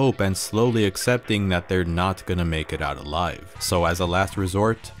losing hope and slowly accepting that they're not gonna make it out alive. So as a last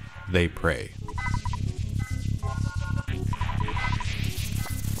resort, they pray.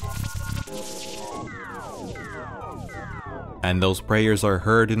 And those prayers are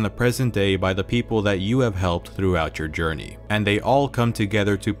heard in the present day by the people that you have helped throughout your journey. And they all come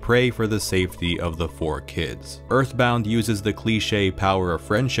together to pray for the safety of the 4 kids. EarthBound uses the cliche power of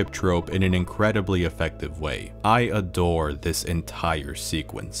friendship trope in an incredibly effective way. I adore this entire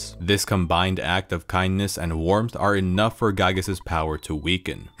sequence. This combined act of kindness and warmth are enough for Gygus' power to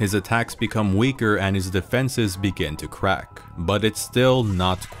weaken. His attacks become weaker and his defenses begin to crack. But it's still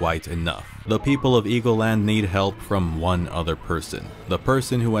not quite enough. The people of Eagle Land need help from one other person. The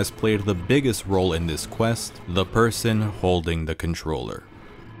person who has played the biggest role in this quest, the person holding the controller.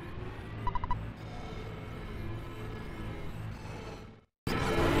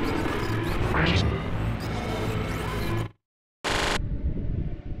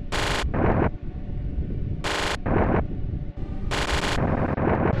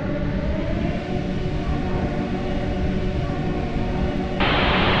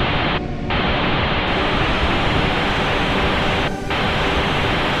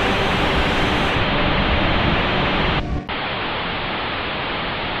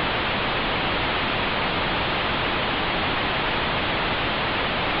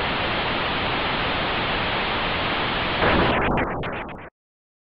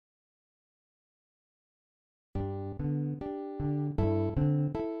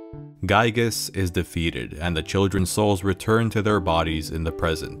 Gygus is defeated, and the children's souls return to their bodies in the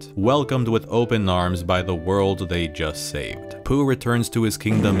present, welcomed with open arms by the world they just saved. Pooh returns to his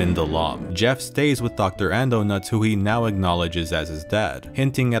kingdom in Dalam. Jeff stays with Dr. Andonuts, who he now acknowledges as his dad,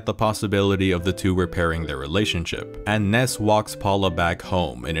 hinting at the possibility of the two repairing their relationship. And Ness walks Paula back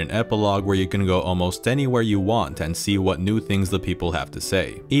home in an epilogue where you can go almost anywhere you want and see what new things the people have to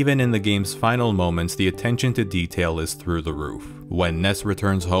say. Even in the game's final moments, the attention to detail is through the roof. When Ness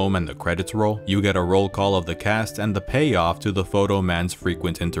returns home and the credits roll, you get a roll call of the cast and the payoff to the photo man's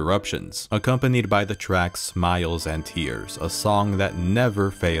frequent interruptions, accompanied by the track Smiles and Tears, a song that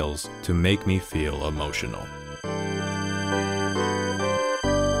never fails to make me feel emotional.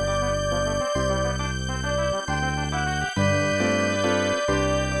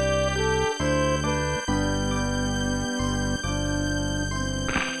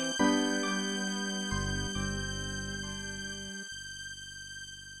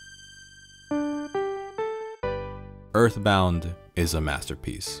 EarthBound is a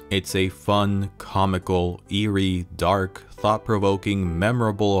masterpiece. It's a fun, comical, eerie, dark, thought-provoking,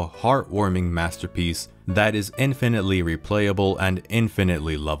 memorable, heartwarming masterpiece that is infinitely replayable and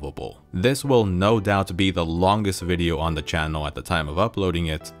infinitely lovable. This will no doubt be the longest video on the channel at the time of uploading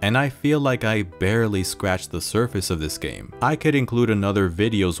it, and I feel like I barely scratched the surface of this game. I could include another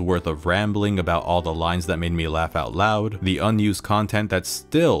video's worth of rambling about all the lines that made me laugh out loud, the unused content that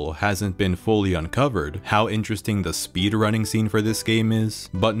still hasn't been fully uncovered, how interesting the speedrunning scene for this game is,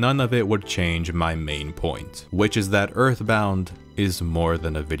 but none of it would change my main point, which is that EarthBound is more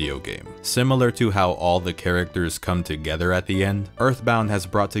than a video game. Similar to how all the characters come together at the end, EarthBound has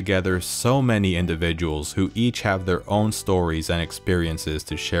brought together so many individuals who each have their own stories and experiences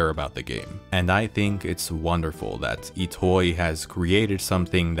to share about the game. And I think it's wonderful that Itoi has created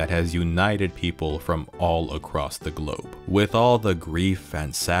something that has united people from all across the globe. With all the grief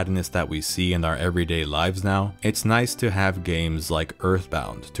and sadness that we see in our everyday lives now, it's nice to have games like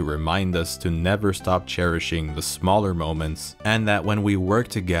EarthBound to remind us to never stop cherishing the smaller moments, and that when we work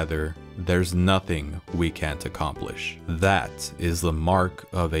together, there's nothing we can't accomplish. That is the mark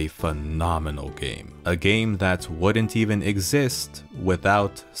of a phenomenal game. A game that wouldn't even exist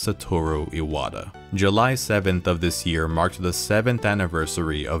without Satoru Iwata. July 7th of this year marked the 7th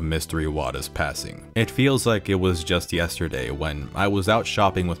anniversary of Mr. Iwata's passing. It feels like it was just yesterday when I was out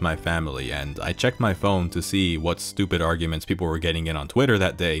shopping with my family and I checked my phone to see what stupid arguments people were getting in on Twitter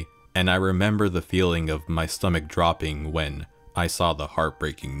that day, and I remember the feeling of my stomach dropping when I saw the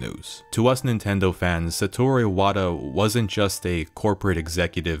heartbreaking news. To us Nintendo fans, Satoru Iwata wasn't just a corporate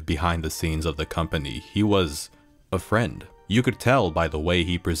executive behind the scenes of the company, he was a friend. You could tell by the way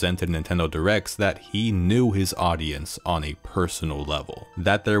he presented Nintendo Directs that he knew his audience on a personal level,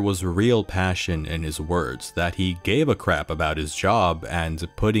 that there was real passion in his words, that he gave a crap about his job and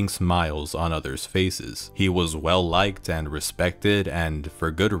putting smiles on others' faces. He was well liked and respected, and for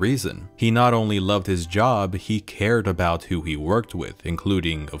good reason. He not only loved his job, he cared about who he worked with,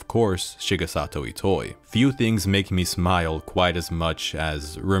 including, of course, Shigesato Itoi. Few things make me smile quite as much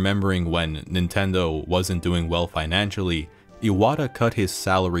as remembering when Nintendo wasn't doing well financially, Iwata cut his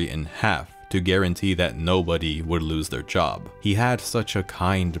salary in half to guarantee that nobody would lose their job. He had such a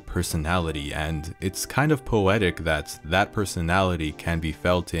kind personality, and it's kind of poetic that that personality can be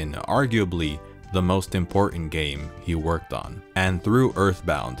felt in arguably the most important game he worked on. And through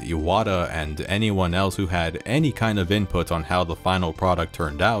EarthBound, Iwata and anyone else who had any kind of input on how the final product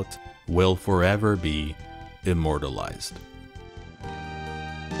turned out will forever be immortalized.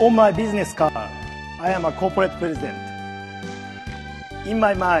 On my business card, I am a corporate president. In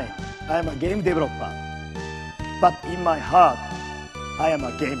my mind, I am a game developer. But in my heart, I am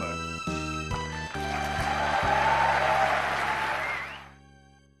a gamer.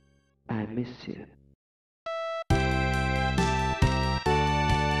 I miss you.